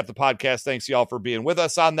 Patreon.com/knowing it's half the podcast. Thanks y'all for being with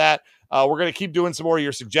us on that. We're going to keep doing some more of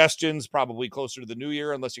your suggestions, probably closer to the new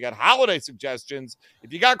year, unless you got holiday suggestions.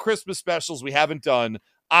 If you got Christmas specials we haven't done,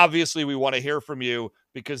 obviously we want to hear from you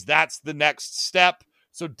because that's the next step.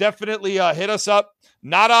 So definitely hit us up,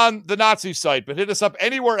 not on the Nazi site, but hit us up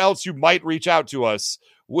anywhere else you might reach out to us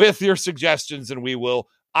with your suggestions, and we will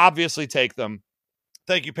obviously take them.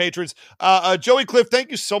 Thank you, patrons. Joey Clift,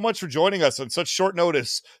 thank you so much for joining us on such short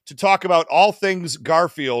notice to talk about all things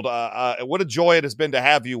Garfield. What a joy it has been to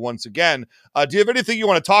have you once again. Do you have anything you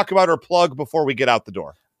want to talk about or plug before we get out the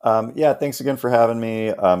door? Yeah, thanks again for having me.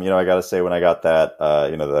 I got to say, when I got that,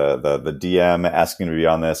 the DM asking to be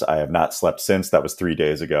on this, I have not slept since. That was 3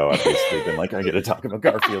 days ago. I've basically been like, I get to talk about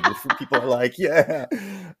Garfield with people I like. Yeah.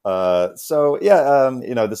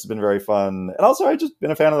 This has been very fun. And also, I've just been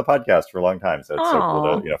a fan of the podcast for a long time. So it's so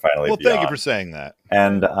cool to, finally be thank on. you for saying that.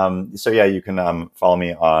 And you can follow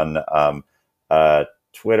me on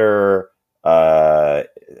Twitter,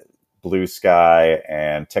 Blue Sky,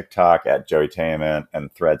 and TikTok at Joey Tainment,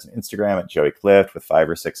 and Threads and Instagram at Joey Clift with 5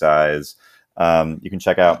 or 6 eyes. You can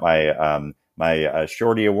check out my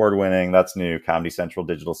Shorty Award winning, that's new, Comedy Central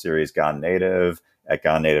digital series Gone Native at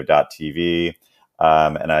gonenative.tv.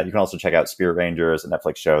 And you can also check out Spirit Rangers, a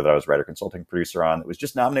Netflix show that I was writer, consulting, producer on. That was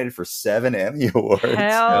just nominated for 7 Emmy Awards.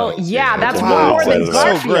 Hell yeah, that's Wow. more than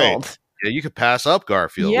That's so Garfield. Yeah, you could pass up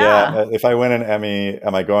Garfield. Yeah. If I win an Emmy,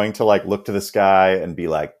 am I going to look to the sky and be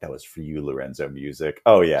like, that was for you, Lorenzo Music?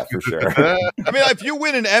 Oh yeah, for sure. I mean, if you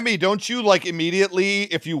win an Emmy, don't you immediately,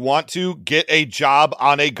 if you want to, get a job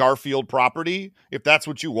on a Garfield property? If that's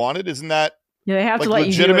what you wanted, isn't that? Yeah, they have to let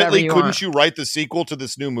legitimately, you do couldn't you write the sequel to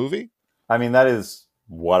this new movie? I mean, that is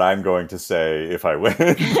what I'm going to say if I win.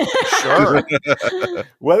 Sure.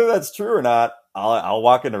 Whether that's true or not, I'll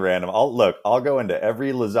walk into random. I'll go into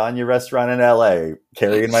every lasagna restaurant in LA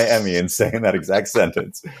carrying my Emmy and saying that exact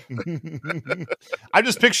sentence. I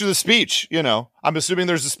just picture the speech, I'm assuming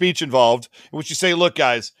there's a speech involved in which you say, look,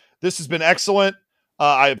 guys, this has been excellent.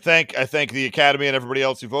 I thank the Academy and everybody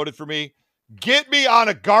else who voted for me. Get me on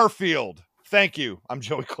a Garfield. Thank you. I'm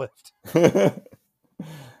Joey Clift.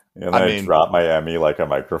 I drop my Emmy like a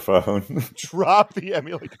microphone. Drop the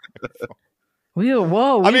Emmy like a microphone. We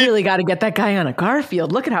really got to get that guy on a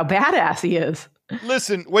Garfield. Look at how badass he is.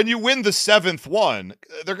 Listen, when you win the 7th one,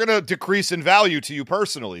 they're going to decrease in value to you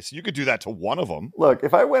personally. So you could do that to one of them. Look,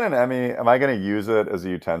 if I win an Emmy, am I going to use it as a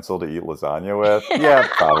utensil to eat lasagna with? Yeah,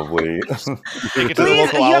 probably.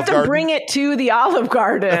 Please, you have to bring it to the Olive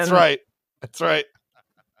Garden. That's right.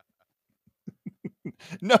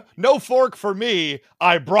 No fork for me.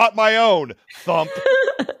 I brought my own. Thump.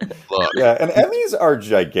 Yeah, and Emmys are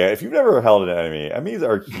gigantic. If you've never held an Emmy, Emmys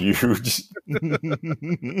are huge.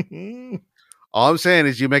 All I'm saying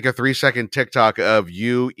is you make a 3-second TikTok of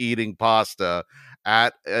you eating pasta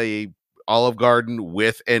at a Olive Garden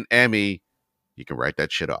with an Emmy. You can write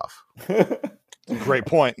that shit off. Great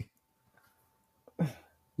point.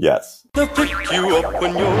 Yes. They'll pick you up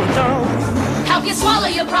when you're down. Help you swallow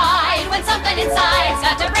your pride when something inside's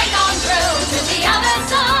got to break on through to the other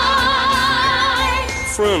side.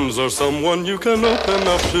 Friends are someone you can open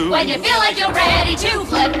up to. When you feel like you're ready to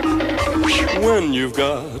flip. When you've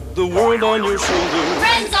got the world on your shoulders.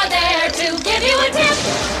 Friends are there to give you a tip.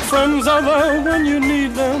 Friends are there when you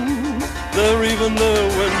need them. They're even there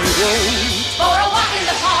when you don't. For a walk in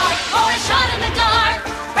the park or a shot in the dark.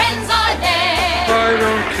 Friends are there. I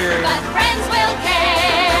don't care. But friends will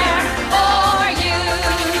care for you.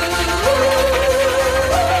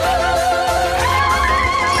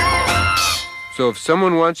 So if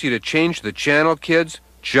someone wants you to change the channel, kids,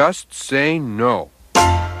 just say no.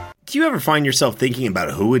 Do you ever find yourself thinking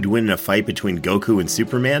about who would win in a fight between Goku and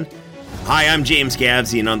Superman? Hi, I'm James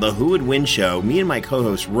Gavsey, and on the Who Would Win show, me and my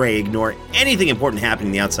co-host Ray ignore anything important happening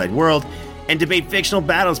in the outside world and debate fictional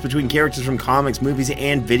battles between characters from comics, movies,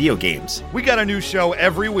 and video games. We got a new show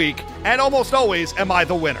every week, and almost always am I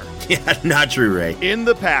the winner. Yeah, not true, Ray. In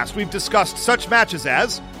the past, we've discussed such matches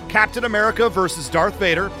as Captain America versus Darth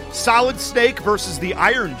Vader, Solid Snake versus the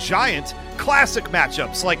Iron Giant, classic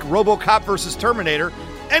matchups like RoboCop versus Terminator,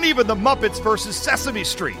 and even the Muppets versus Sesame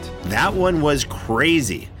Street. That one was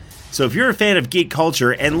crazy. So if you're a fan of geek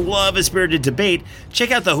culture and love a spirited debate,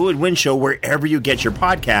 check out the Who Would Win show wherever you get your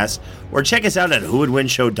podcasts, or check us out at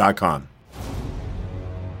whowouldwinshow.com.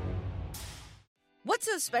 What's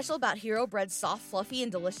so special about Hero Bread's soft, fluffy, and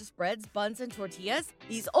delicious breads, buns, and tortillas?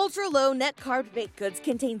 These ultra-low net-carb baked goods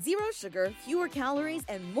contain 0 sugar, fewer calories,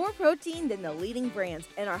 and more protein than the leading brands,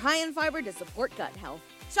 and are high in fiber to support gut health.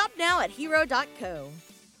 Shop now at hero.co.